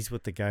 He's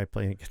with the guy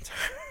playing the guitar.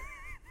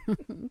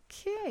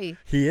 Okay.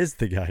 He is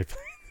the guy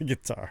playing the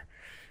guitar.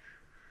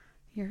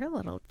 You're a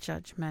little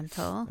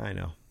judgmental. I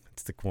know.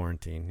 It's the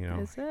quarantine,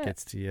 Is it?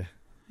 Gets to you.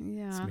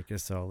 Yeah. It's making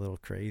us all a little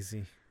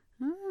crazy.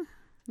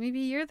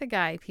 Maybe you're the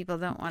guy people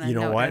don't want to You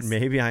know notice. what?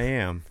 Maybe I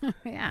am.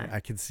 Yeah. I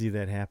can see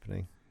that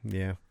happening.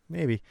 Yeah,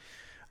 maybe.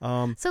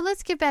 So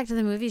let's get back to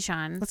the movie,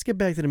 Sean. Let's get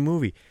back to the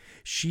movie.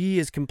 She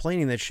is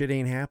complaining that shit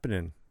ain't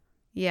happening,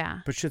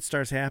 Yeah. but shit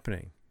starts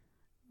happening.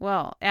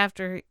 Well,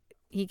 after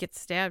he gets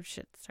stabbed,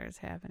 shit starts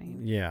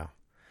happening. Yeah.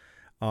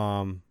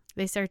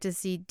 They start to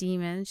see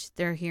demons.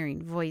 They're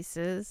hearing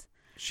voices.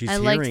 She's I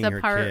hearing liked the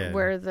her part kid.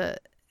 where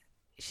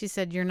she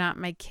said, "You're not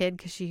my kid,"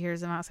 because she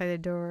hears him outside the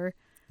door.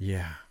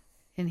 Yeah.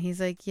 And he's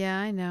like, "Yeah,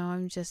 I know.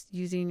 I'm just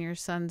using your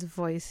son's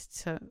voice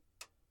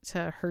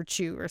to hurt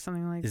you," or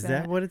something like that. Is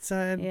that what it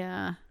said?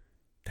 Yeah.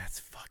 That's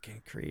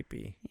fucking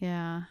creepy.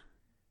 Yeah.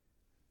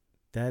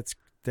 That's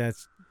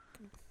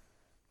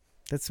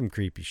some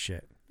creepy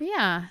shit.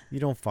 Yeah. You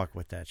don't fuck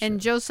with that shit. And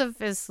Joseph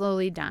is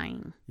slowly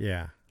dying.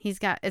 Yeah.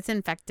 It's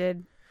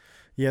infected.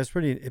 Yeah, it's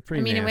pretty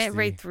I mean, it went nasty.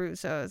 right through,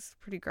 so it's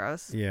pretty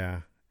gross.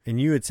 Yeah. And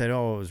you had said,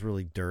 "Oh, it was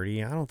really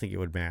dirty." I don't think it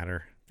would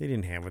matter. They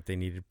didn't have what they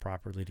needed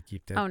properly to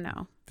keep that Oh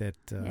no. that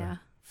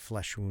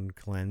flesh wound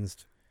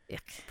cleansed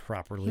Yuck.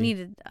 properly. He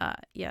needed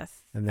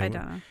yes. And then I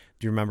don't know.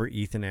 Do you remember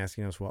Ethan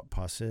asking us what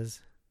pus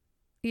is?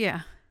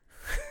 Yeah.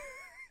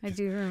 I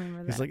do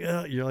remember that. He's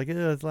like, you're like,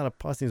 it's a lot of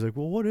pus. And he's like,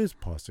 well, what is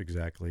pus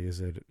exactly? Is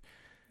it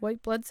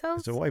White blood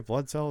cells? I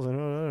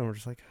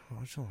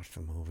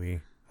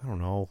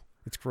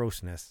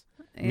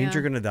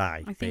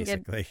think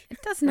basically.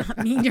 It does not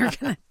mean you're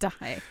gonna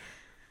die.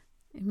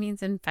 It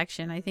means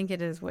infection. I think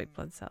it is white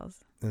blood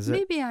cells. Is it?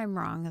 Maybe I'm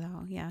wrong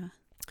though. Yeah.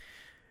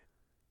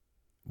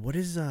 What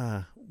is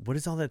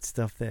all that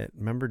stuff that?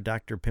 Remember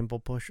Dr.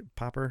 Pimple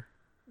Popper?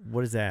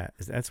 What is that?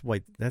 That's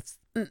white. That's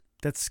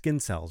skin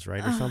cells,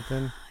 right, or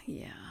something?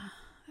 Yeah.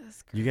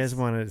 That's You guys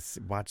gross. want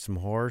to watch some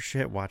horror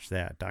shit? Watch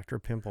that. Dr.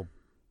 Pimple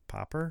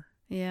Popper?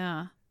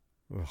 Yeah.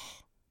 Ugh.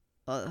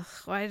 Ugh,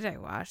 why did I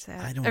watch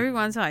that? I don't- Every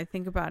once in a while I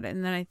think about it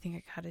and then I think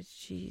of cottage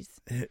cheese.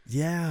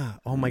 Yeah.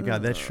 Oh my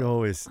God, that Ugh.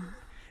 show is,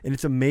 and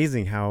it's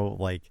amazing how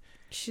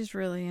She's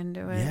really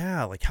into it.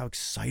 yeah, how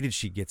excited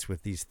she gets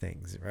with these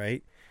things,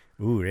 right?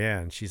 Ooh, yeah,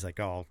 and she's like,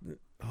 oh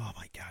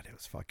my God, it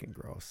was fucking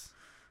gross.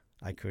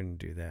 I couldn't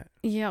do that.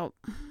 Yep.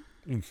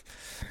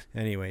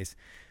 Anyways,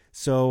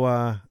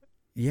 so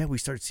yeah, we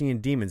start seeing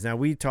demons. Now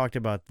we talked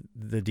about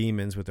the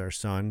demons with our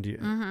son,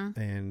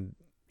 and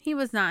He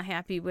was not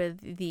happy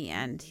with the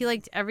end. He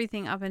liked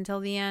everything up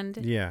until the end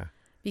yeah,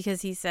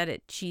 because he said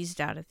it cheesed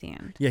out at the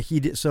end. yeah, he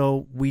did.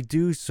 So we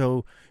do.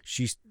 So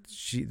she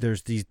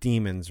there's these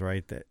demons,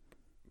 right?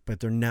 But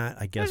they're not.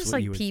 I guess just what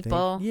like you would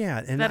people think.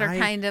 Yeah, and that are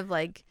kind of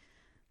like,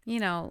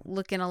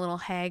 looking a little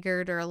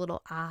haggard or a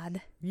little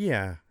odd.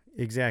 Yeah,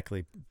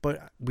 exactly.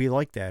 But we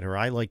like that, or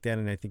I like that,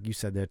 and I think you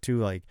said that too.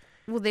 Like,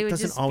 Well, they it would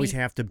doesn't just always be,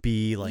 have to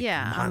be like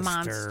a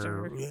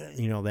monster,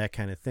 monster. that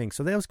kind of thing.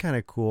 So that was kind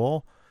of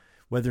cool.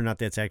 Whether or not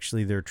that's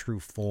actually their true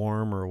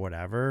form or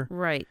whatever.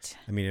 right.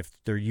 I mean, if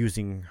they're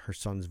using her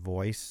son's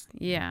voice,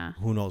 Yeah.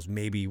 who knows?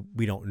 Maybe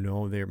we don't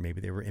know.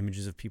 Maybe they were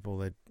images of people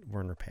that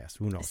were in her past.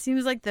 Who It knows?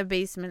 seems like the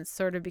basement's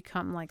sort of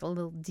become like a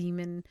little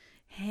demon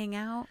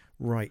hangout.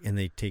 Right, and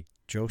they take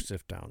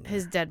Joseph down there.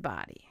 His dead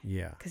body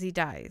Yeah. because he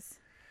dies.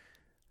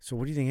 So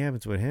what do you think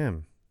happens with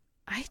him?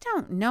 I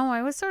don't know.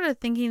 I was sort of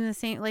thinking the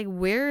same. Like,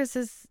 where is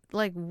this?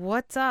 Like,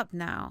 what's up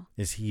now?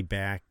 Is he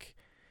back?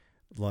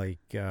 Like,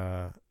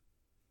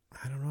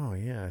 I don't know.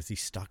 Yeah, is he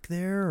stuck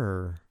there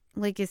or?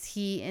 Like, is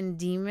he in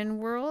demon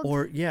world?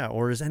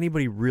 Or is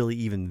anybody really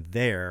even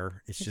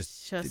there? It's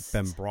just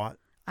been brought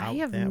out I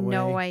have that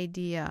no way.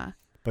 idea.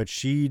 But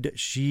she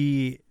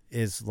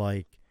is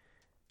like,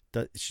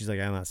 she's like,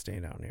 I'm not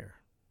staying down here.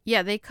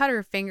 Yeah, they cut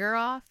her finger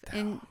off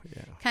and Oh,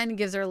 yeah. kind of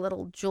gives her a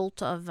little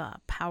jolt of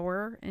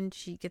power, and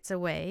she gets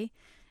away.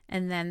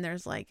 And then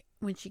there's like,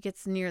 when she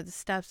gets near the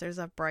steps, there's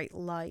a bright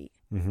light.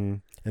 Mm-hmm.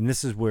 And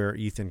this is where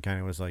Ethan kind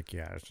of was like,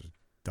 yeah, it's just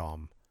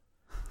dumb.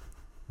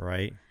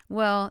 Right?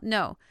 Well,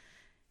 no.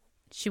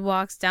 She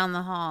walks down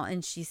the hall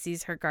and she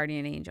sees her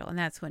guardian angel, and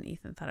that's when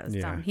Ethan thought it was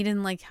Yeah. dumb. He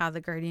didn't like how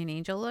the guardian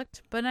angel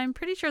looked, but I'm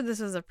pretty sure this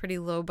was a pretty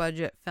low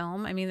budget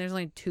film. I mean, there's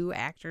only 2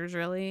 actors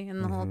really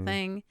in the whole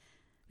thing,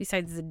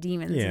 besides the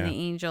demons Yeah. and the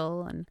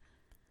angel, and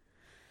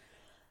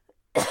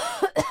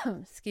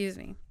excuse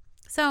me.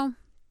 So,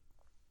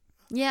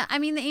 yeah, I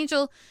mean, the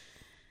angel,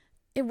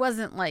 it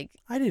wasn't like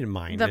I didn't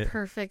mind the it.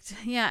 perfect,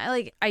 yeah,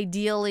 like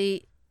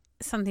ideally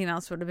something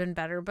else would have been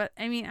better, but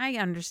I mean, I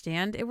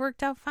understand. It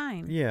worked out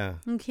fine. Yeah.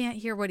 You can't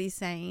hear what he's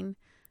saying,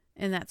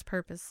 and that's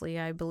purposely,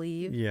 I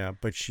believe. Yeah,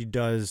 but she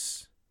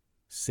does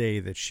say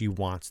that she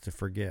wants to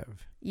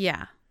forgive.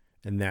 Yeah.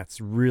 And that's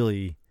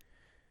really,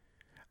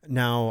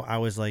 Now, I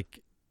was like,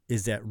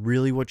 is that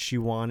really what she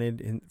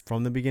wanted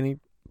from the beginning?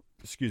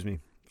 Excuse me.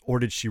 Or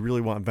did she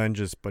really want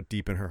vengeance, but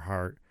deep in her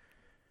heart,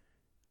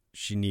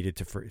 she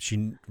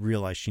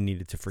realized she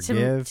needed to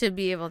forgive? To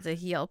be able to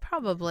heal,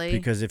 probably.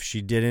 Because if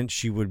she didn't,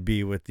 she would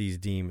be with these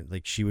demons.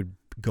 Like, she would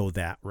go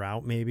that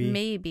route, maybe.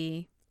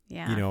 Maybe,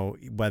 yeah. You know,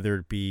 whether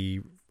it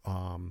be...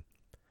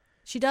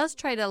 She does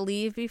try to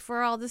leave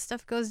before all this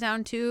stuff goes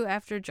down, too,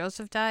 after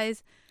Joseph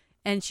dies.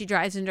 And she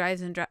drives and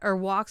drives or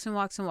walks and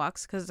walks and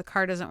walks because the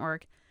car doesn't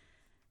work.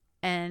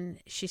 And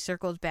she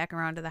circles back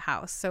around to the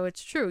house. So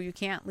it's true. You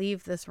can't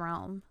leave this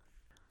realm.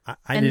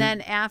 And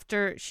then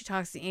after she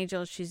talks to the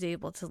angel, she's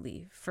able to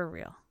leave for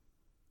real.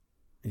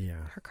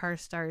 Yeah. Her car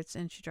starts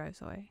and she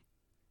drives away.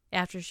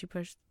 After she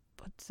puts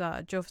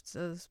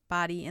Joseph's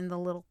body in the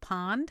little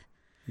pond.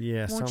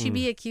 Yeah. Won't she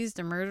be accused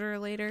of murder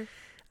later?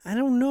 I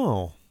don't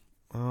know.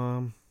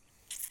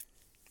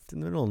 It's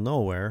in the middle of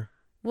nowhere.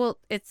 Well,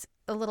 it's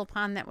a little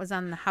pond that was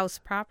on the house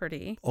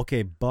property.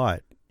 Okay,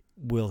 but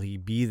will he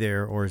be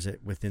there, or is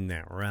it within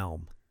that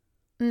realm?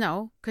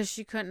 No, because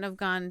she couldn't have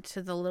gone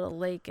to the little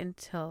lake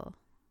until...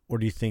 Or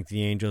do you think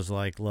the angel's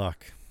like,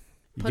 look...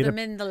 Put him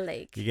in the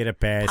lake. You get a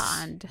pass.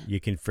 Pond. You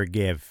can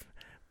forgive.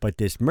 But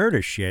this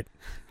murder shit,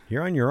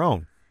 you're on your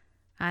own.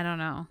 I don't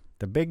know.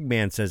 The big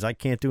man says, I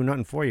can't do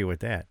nothing for you with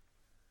that.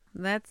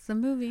 That's the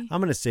movie.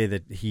 I'm going to say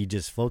that he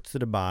just floats to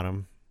the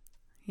bottom.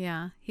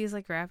 Yeah, he's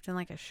like wrapped in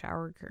like a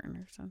shower curtain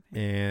or something.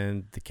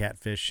 And the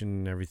catfish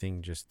and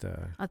everything just...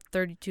 a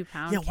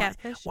 32-pound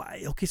catfish?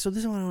 Why? Okay, so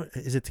this one,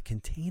 is it to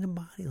contain a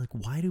body? Like,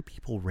 why do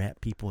people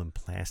wrap people in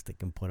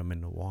plastic and put them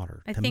in the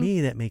water? To me,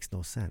 that makes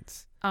no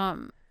sense.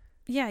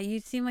 Yeah, you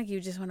seem like you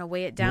just want to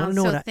weigh it down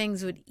so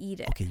things would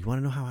eat it. Okay, you want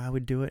to know how I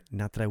would do it?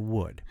 Not that I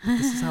would. But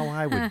this is how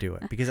I would do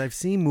it. Because I've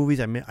seen movies,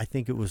 I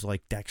think it was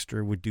like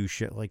Dexter would do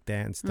shit like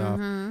that and stuff.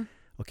 Mm-hmm.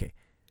 Okay,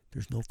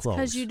 there's no clothes.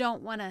 Because you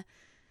don't want to...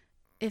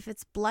 If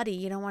it's bloody,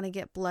 you don't want to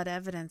get blood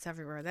evidence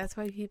everywhere. That's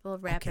why people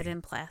wrap it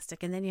in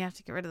plastic, and then you have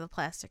to get rid of the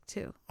plastic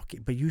too. Okay,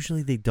 but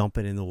usually they dump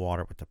it in the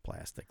water with the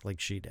plastic, like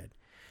she did.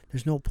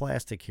 There's no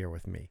plastic here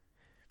with me.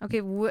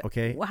 Okay,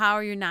 okay. How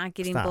are you not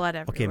getting blood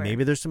everywhere? Okay,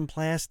 maybe there's some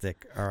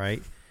plastic, all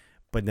right,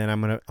 but then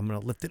I'm gonna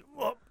lift it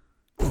up,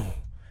 and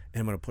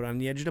I'm gonna put it on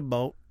the edge of the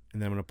boat,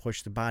 and then I'm gonna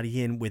push the body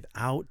in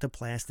without the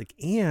plastic,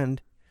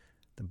 and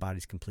the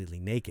body's completely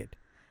naked.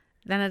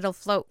 Then it'll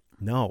float.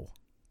 No.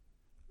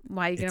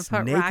 Why are you going to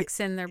put rocks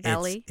in their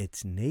belly?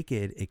 It's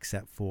naked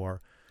except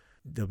for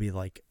there'll be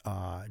like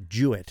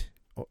jewett,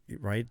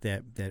 right?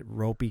 That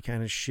ropey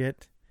kind of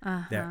shit.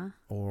 That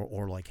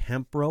or like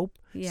hemp rope.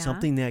 Yeah.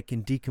 Something that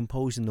can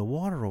decompose in the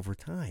water over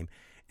time.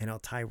 And I'll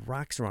tie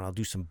rocks around. I'll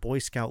do some Boy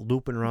Scout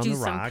looping around the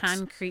rocks. Do some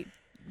concrete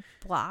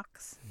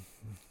blocks?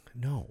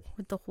 No.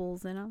 With the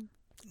holes in them?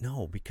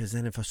 No, because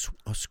then if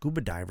a scuba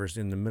diver's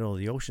in the middle of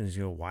the ocean, he's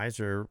going, why is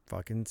there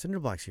fucking cinder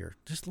blocks here?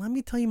 Just let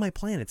me tell you my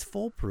plan. It's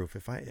foolproof.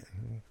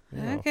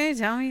 Okay,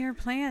 tell me your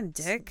plan,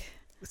 Dick.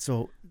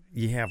 So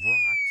you have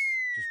rocks,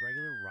 just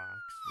regular rocks,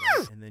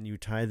 right? And then you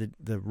tie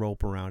the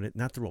rope around it.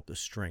 Not the rope, the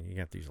string. You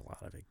have to use a lot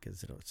of it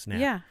because it'll snap.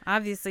 Yeah,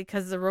 obviously,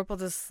 because the rope will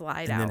just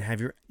slide out. And then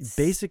have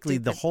basically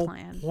the whole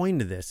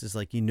point of this is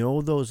like,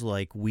 those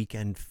like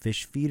weekend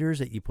fish feeders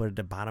that you put at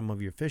the bottom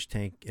of your fish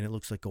tank and it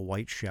looks like a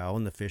white shell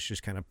and the fish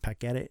just kind of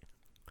peck at it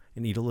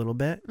and eat a little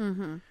bit.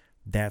 Mm-hmm.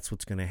 That's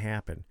what's going to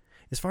happen.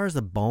 As far as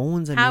the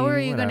bones, how are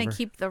you going to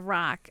keep the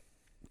rock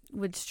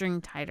with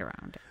string tied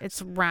around it?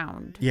 It's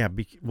round. Yeah,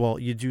 well,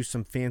 you do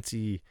some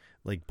fancy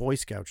like Boy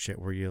Scout shit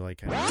where you like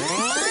time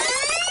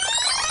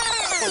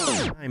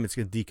it's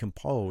going to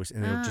decompose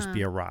and it'll just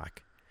be a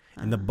rock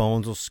and the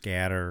bones will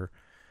scatter,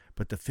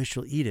 but the fish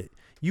will eat it.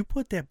 You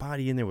put that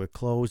body in there with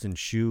clothes and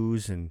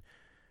shoes and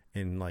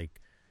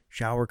like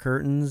shower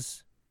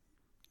curtains,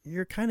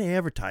 you're kind of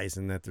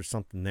advertising that there's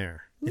something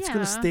there. It's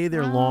going to stay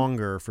there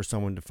longer for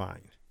someone to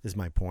find, is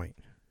my point.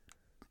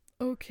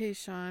 Okay,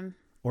 Sean.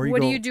 Or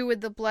what do you do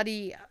with the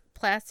bloody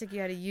plastic you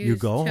had to use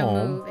to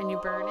move, and you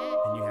burn it?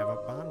 And you have a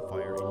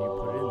bonfire, and you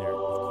put it in there. Of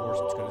course,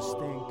 it's going to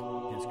stink.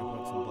 It's going to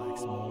put up some black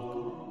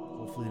smoke.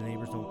 Hopefully the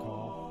neighbors don't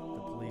call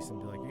the police and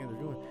be like, yeah, they're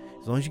doing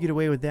it. As long as you get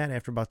away with that,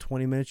 after about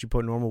 20 minutes, you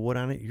put normal wood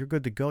on it, you're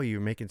good to go.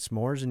 You're making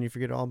s'mores, and you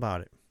forget all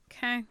about it.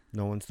 Okay.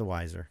 No one's the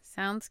wiser.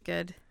 Sounds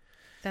good.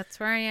 That's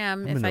where I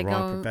am. I'm in the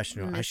wrong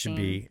professional. Missing. I should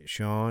be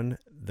Sean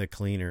the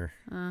cleaner.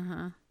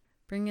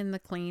 Bring in the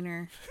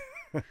cleaner.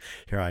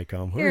 Here I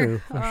come.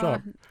 Here, what's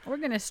up? We're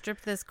gonna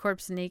strip this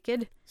corpse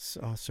naked.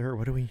 Sir,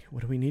 what do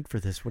we need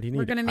for this? What do you need?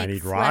 We're gonna make I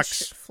need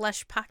rocks.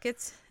 Flesh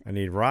pockets. I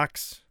need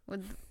rocks.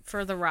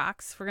 For the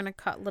rocks, we're gonna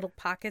cut little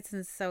pockets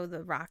and sew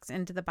the rocks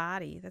into the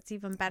body. That's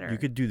even better. You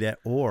could do that,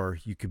 or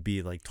you could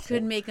be like.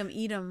 Could make them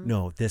eat them.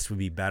 No, this would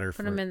be better.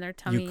 Put them in their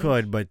tummy. You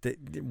could, but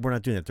we're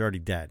not doing that. They're already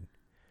dead.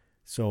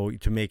 So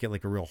to make it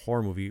like a real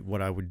horror movie,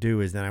 what I would do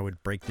is then I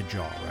would break the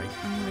jaw, right?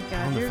 Oh my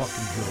God! On the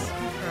fucking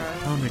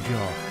jaw. On the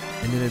jaw.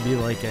 And then it'd be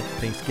like at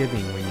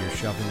Thanksgiving when you're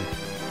shoving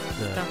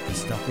the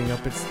stuffing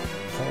up its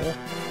hole.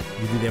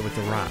 You do that with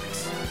the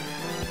rocks.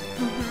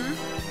 Mm-hmm.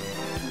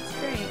 That's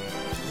great.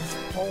 It's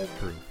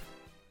foolproof.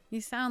 You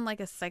sound like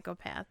a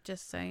psychopath,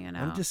 just so you know.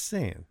 I'm just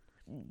saying.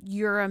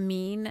 You're a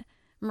mean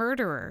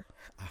murderer.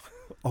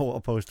 Oh,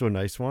 opposed to a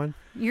nice one?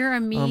 You're a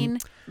mean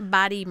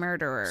body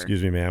murderer.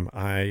 Excuse me, ma'am.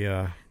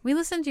 We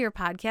listened to your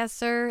podcast,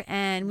 sir,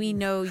 and we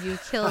know you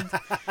killed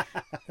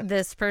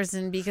this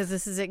person because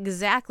this is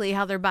exactly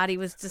how their body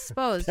was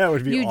disposed. That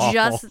would be you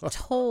awful. just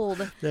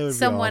told be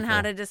someone how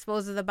awful. to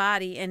dispose of the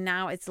body, and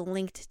now it's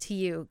linked to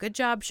you. Good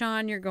job,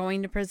 Sean. You're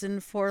going to prison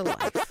for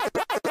life.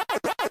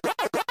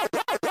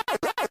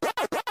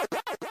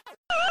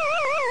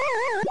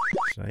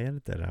 Should I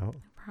edit that out?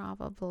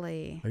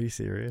 Probably. Are you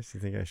serious? You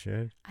think I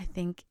should? I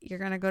think you're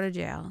going to go to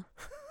jail.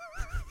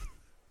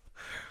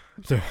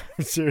 So,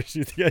 I'm serious.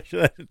 You think I should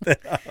edit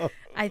that out?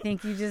 I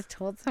think you just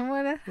told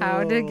someone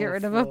how to get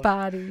rid of a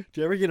body.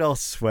 Do you ever get all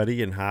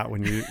sweaty and hot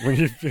when you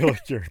feel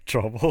like you're in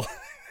trouble?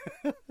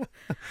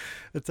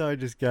 That's how I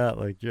just got.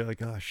 Like, you're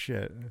like, oh,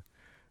 shit. I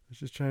was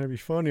just trying to be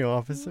funny,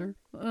 officer.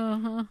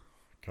 Uh-huh.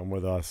 Come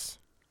with us.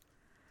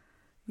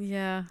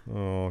 Yeah.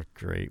 Oh,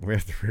 great. We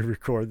have to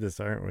re-record this,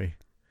 aren't we?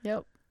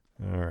 Yep.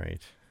 All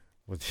right.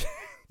 Well,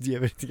 do you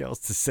have anything else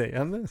to say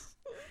on this?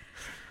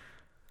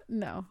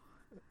 No.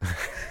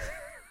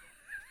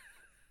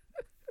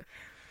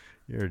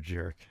 You're a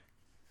jerk.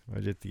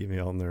 Why'd you have to get me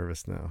all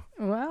nervous now?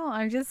 Well,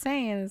 I'm just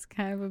saying it's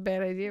kind of a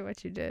bad idea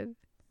what you did.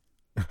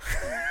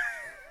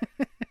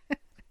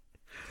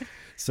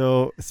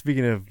 So,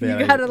 speaking of bad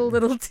You got a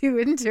little too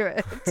into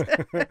it.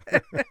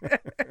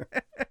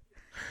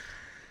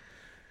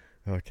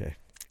 Okay.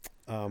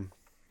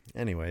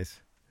 Anyways.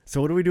 So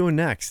what are we doing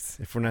next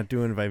if we're not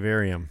doing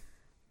Vivarium?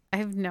 I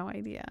have no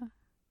idea.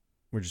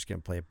 We're just going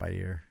to play it by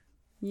ear.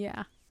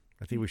 Yeah.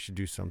 I think we should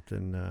do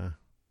something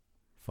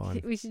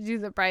fun. We should do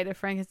the Bride of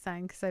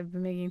Frankenstein because I've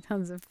been making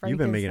tons of Frankenstein. You've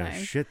been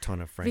making a shit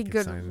ton of Be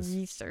good Frankensteins.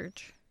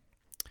 research.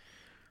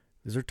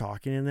 Is there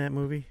talking in that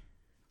movie?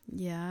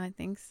 Yeah, I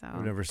think so.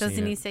 I've never seen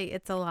Doesn't he it. say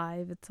it's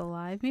alive, it's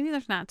alive? Maybe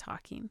there's not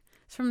talking.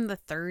 It's from the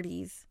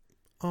 30s.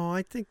 Oh,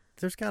 I think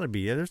there's got to be.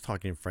 Yeah, there's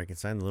talking in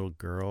Frankenstein, the little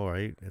girl,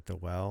 right, at the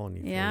well.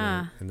 And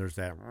Yeah. And there's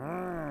that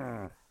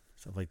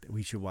stuff like that.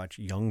 We should watch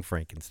Young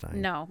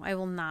Frankenstein. No, I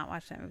will not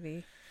watch that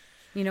movie.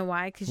 You know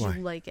why? Because Why?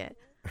 you like it.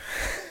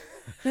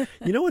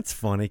 You know what's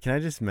funny? Can I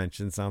just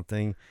mention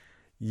something?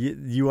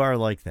 You are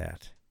like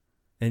that.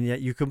 And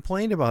yet you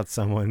complained about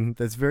someone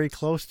that's very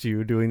close to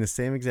you doing the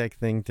same exact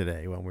thing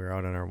today when we were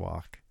out on our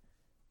walk.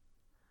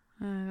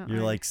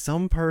 You're like,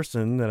 some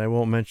person that I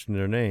won't mention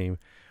their name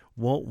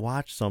won't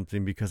watch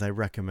something because I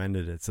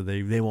recommended it, so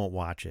they won't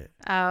watch it.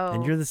 oh,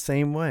 And you're the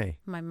same way.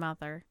 my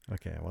mother.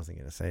 Okay, I wasn't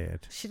going to say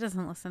it. She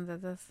doesn't listen to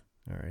this.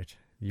 All right.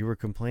 You were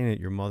complaining that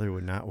your mother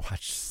would not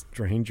watch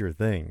Stranger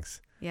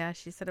Things. Yeah,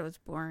 she said it was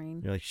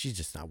boring. You're like, she's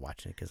just not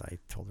watching it because I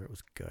told her it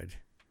was good.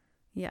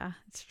 Yeah,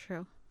 it's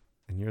true.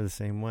 And you're the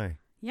same way.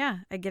 Yeah,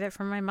 I get it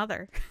from my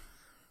mother.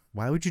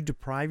 Why would you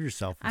deprive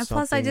yourself of And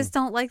something? plus, I just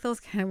don't like those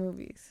kind of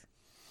movies.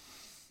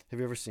 Have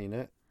you ever seen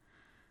it?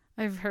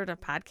 I've heard a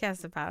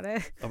podcast about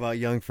it. About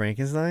Young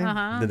Frankenstein?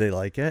 Uh-huh. Did they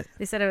like it?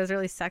 They said it was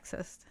really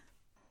sexist.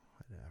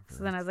 Whatever.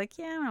 So then I was like,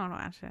 yeah, I don't want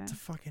to watch It's it. a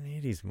fucking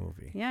 80s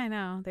movie. Yeah, I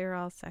know. They were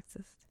all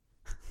sexist.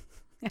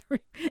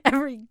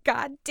 every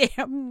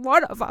goddamn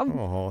one of them.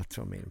 Oh, that's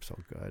what made him so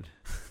good.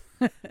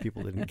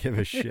 People didn't give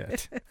a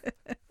shit.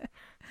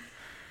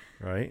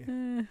 Right?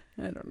 I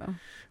don't know.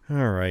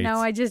 All right. No,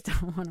 I just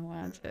don't want to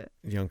watch it.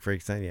 Young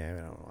Frankenstein? Yeah,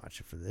 I don't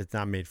watch it for this. It's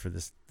not made for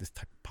this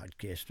type of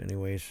podcast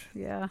anyways.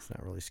 Yeah. It's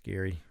not really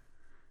scary.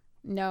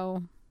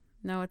 No,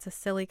 it's a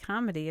silly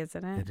comedy,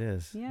 isn't it? It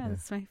is. Yeah,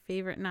 it's my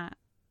favorite not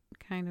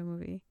kind of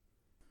movie.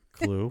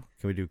 Clue.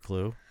 Can we do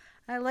Clue?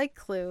 I like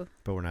Clue.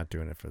 But we're not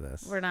doing it for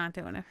this. We're not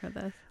doing it for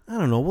this. I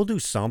don't know. We'll do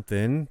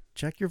something.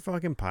 Check your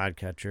fucking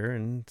podcatcher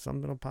and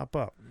something will pop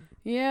up.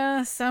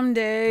 Yeah,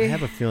 someday. I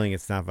have a feeling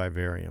it's not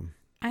Vivarium.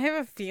 I have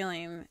a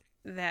feeling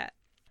that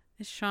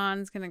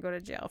Sean's going to go to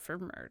jail for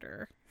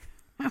murder.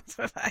 That's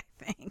what I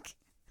think.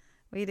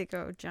 Way to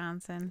go,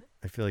 Johnson.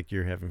 I feel like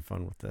you're having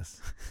fun with this.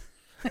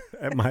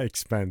 At my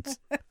expense.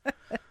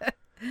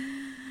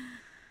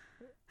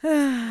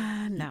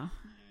 No.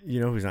 You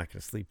know who's not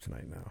going to sleep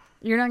tonight now?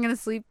 You're not going to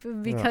sleep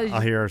because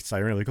I'll hear a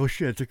siren like, oh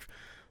shit, it's like,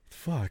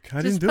 fuck,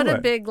 I just didn't do put it.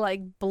 a big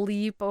like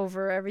bleep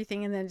over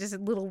everything and then just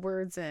little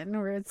words in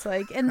where it's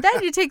like, and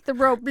then you take the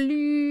rope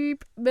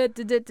bleep,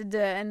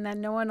 and then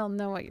no one will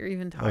know what you're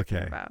even talking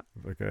about.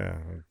 Okay.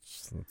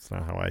 That's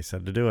not how I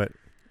said to do it.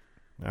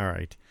 All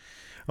right.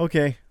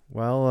 Okay.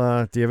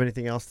 Well, do you have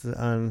anything else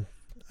on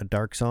a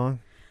dark song?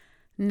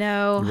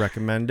 No. You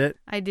recommend it?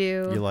 I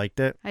do. You liked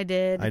it? I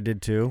did. I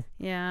did too.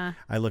 Yeah.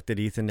 I looked at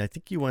Ethan. I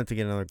think you wanted to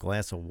get another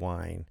glass of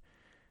wine.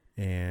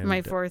 And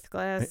My fourth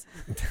glass.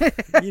 you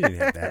didn't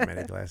have that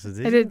many glasses,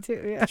 did you? I did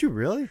too, yeah. Did you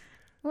really?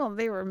 Well,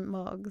 they were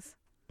mugs.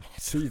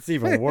 So it's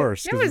even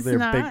worse. No, it's they're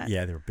not. big.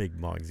 Yeah, they're big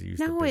mugs. You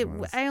used the No, big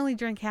ones. I only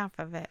drank half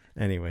of it.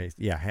 Anyways,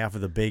 yeah, half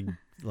of the big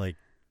like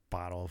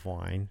bottle of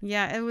wine.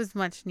 Yeah, it was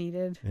much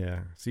needed. Yeah.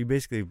 So you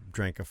basically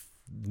drank a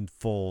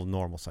full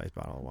normal sized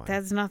bottle of wine.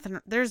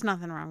 There's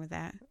nothing wrong with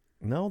that.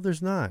 No,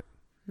 there's not.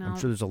 No. I'm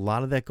sure there's a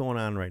lot of that going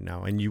on right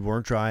now. And you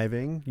weren't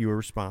driving. You were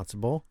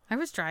responsible. I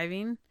was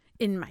driving.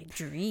 In my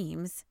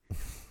dreams.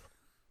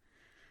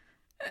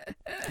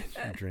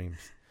 Your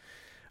dreams.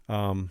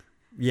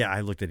 Yeah,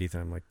 I looked at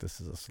Ethan. I'm like, this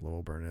is a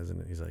slow burn,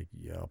 isn't it? He's like,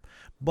 yup.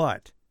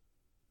 But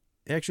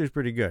actually, it's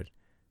pretty good.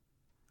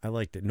 I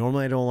liked it.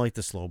 Normally, I don't like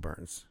the slow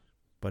burns,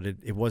 but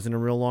it wasn't a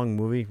real long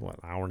movie. What,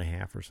 an hour and a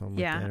half or something?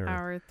 Yeah, like that, or,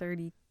 hour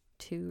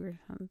 32 or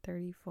something,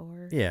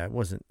 34. Yeah, it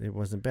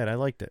wasn't bad. I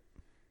liked it.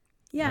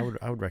 Yeah,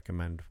 I would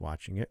recommend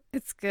watching it.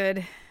 it's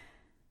good.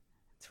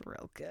 It's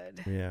real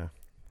good. Yeah.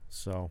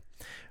 So,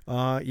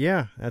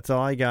 yeah, that's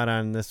all I got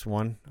on this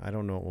one. I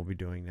don't know what we'll be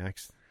doing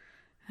next.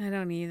 I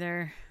don't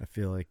either. I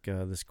feel like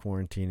this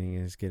quarantining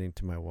is getting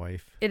to my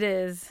wife. It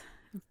is.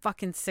 I'm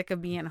fucking sick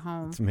of being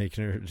home. It's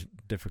making her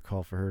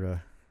difficult for her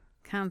to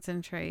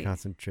Concentrate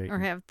concentrate or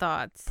and have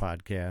thoughts.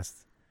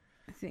 podcast.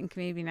 I think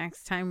maybe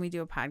next time we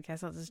do a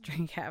podcast, I'll just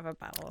drink half a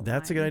bottle of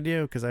That's a wine. good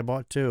idea because I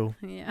bought 2.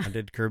 Yeah. I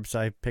did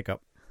curbside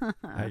pickup.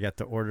 I got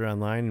to order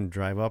online and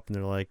drive up, and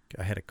they're like,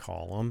 I had to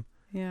call them.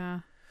 Yeah.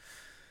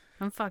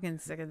 I'm fucking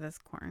sick of this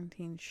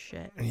quarantine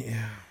shit.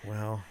 Yeah,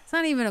 well, It's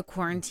not even a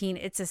quarantine.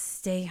 It's a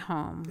stay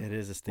home it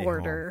is a stay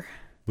order. home,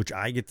 which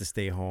I get to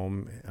stay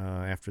home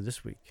after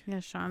this week. Yeah,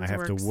 Sean's I have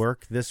works. to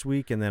work this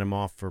week, and then I'm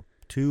off for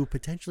 2,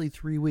 potentially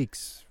 3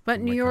 weeks. But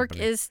from New my York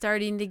company. is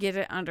starting to get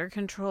it under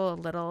control a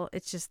little.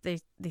 It's just they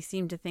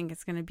seem to think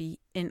it's going to be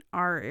in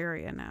our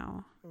area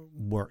now.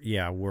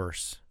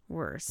 Worse.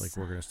 Worse. Like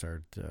we're gonna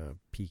start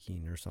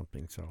peaking or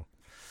something. So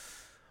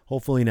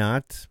hopefully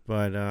not.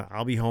 But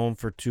I'll be home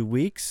for 2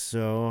 weeks,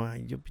 so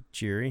you'll be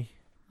cheery.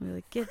 We're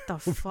like, get the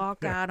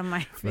fuck out of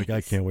my face. Like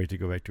I can't wait to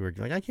go back to work.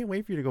 Like I can't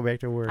wait for you to go back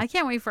to work. I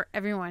can't wait for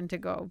everyone to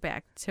go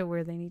back to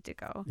where they need to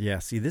go. Yeah.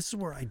 See, this is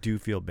where I do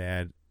feel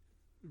bad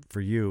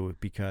for you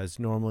because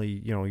normally,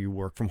 you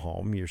work from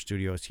home. Your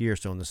studio is here,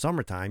 so in the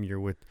summertime, you're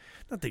with.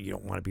 Not that you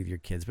don't want to be with your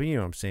kids, but you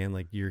know what I'm saying.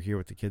 Like you're here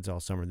with the kids all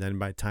summer. Then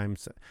by the time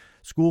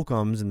school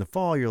comes in the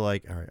fall, you're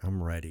like, all right,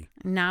 I'm ready.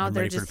 Now I'm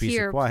they're ready for the just peace and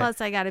here. quiet. Plus,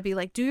 I got to be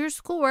like, do your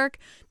schoolwork.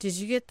 Did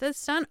you get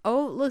this done?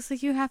 Oh, it looks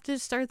like you have to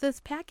start this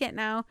packet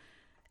now.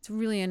 It's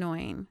really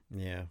annoying.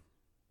 Yeah,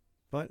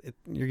 but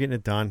you're getting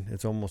it done.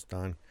 It's almost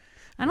done.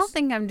 I don't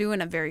think I'm doing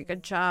a very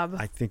good job.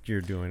 I think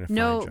you're doing a fine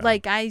No, job.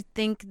 like I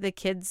think the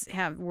kids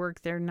have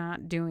work they're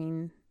not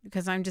doing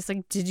because I'm just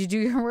like, did you do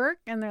your work?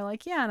 And they're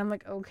like, yeah. And I'm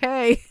like,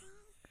 okay.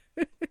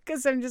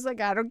 Because I'm just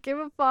like, I don't give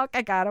a fuck.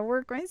 I got to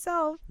work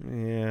myself.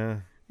 Yeah,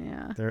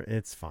 Yeah.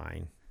 it's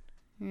fine.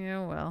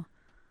 Yeah, well.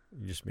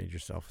 You just made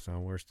yourself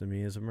sound worse than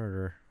me as a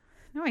murderer.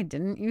 No, I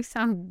didn't. You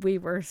sound way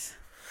worse.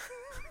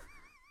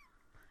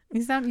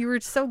 You were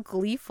so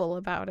gleeful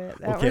about it.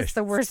 That Okay. was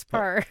the worst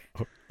part.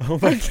 Oh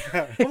my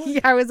god!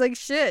 Yeah, I was like,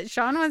 shit,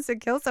 Sean wants to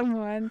kill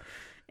someone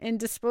and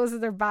dispose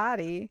of their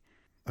body.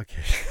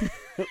 Okay,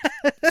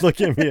 look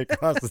at me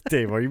across the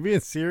table. Are you being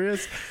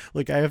serious?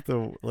 Like I have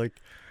to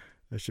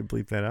I should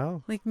bleep that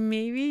out. Like,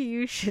 maybe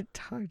you should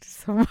talk to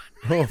someone.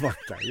 Oh my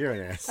god, you're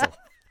an asshole.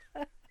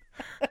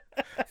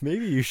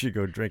 Maybe you should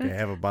go drink and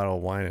have a bottle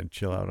of wine and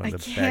chill out on I the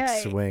back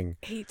can't. swing.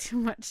 Ate too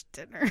much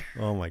dinner.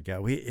 Oh my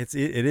god, it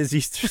is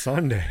Easter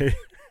Sunday,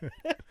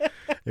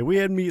 and we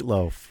had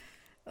meatloaf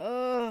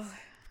Oh,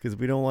 because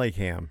we don't like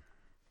ham.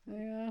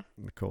 yeah.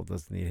 Nicole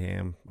doesn't eat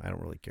ham. I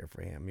don't really care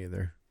for ham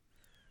either.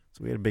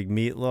 So we had a big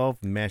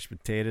meatloaf, mashed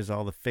potatoes,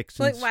 all the fixings.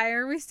 Like, why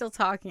are we still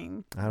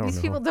talking? I don't These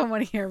know. people don't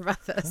want to hear about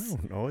I this.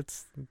 don't know.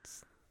 It's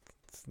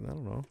I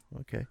don't know.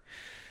 Okay.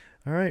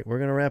 All right, we're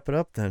gonna wrap it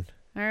up then.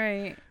 All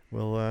right.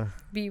 We'll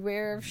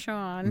Beware of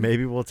Sean.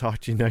 maybe we'll talk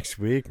to you next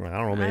week. I don't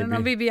know. Maybe. I don't know.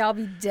 Maybe I'll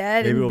be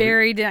dead Maybe and we'll be-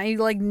 buried, and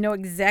I like know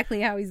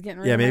exactly how he's getting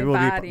rid Yeah, of maybe my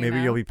we'll body. be. Maybe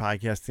now. you'll be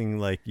podcasting.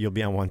 Like you'll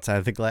be on one side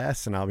of the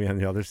glass, and I'll be on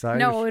the other side.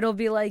 No, it'll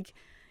be like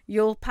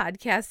you'll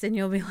podcast and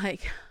you'll be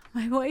like,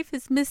 my wife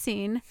is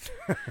missing.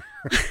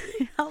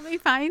 Help me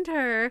find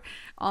her.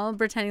 All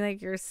pretending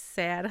like you're a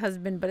sad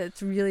husband, but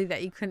it's really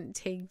that you couldn't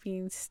take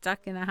being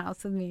stuck in a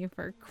house with me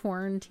for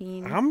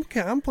quarantine. I'm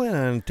planning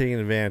on taking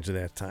advantage of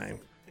that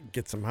time.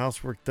 Get some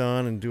housework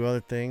done and do other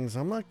things.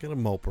 I'm not gonna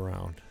mope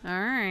around. All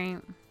right.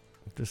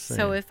 Just saying.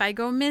 So if I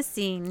go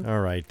missing, All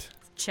right.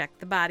 check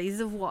the bodies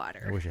of I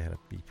water. wish I had a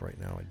beep right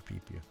now. I'd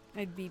beep you.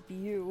 I'd beep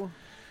you.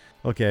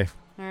 Okay.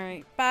 All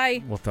right.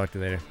 Bye. We'll talk to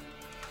you later.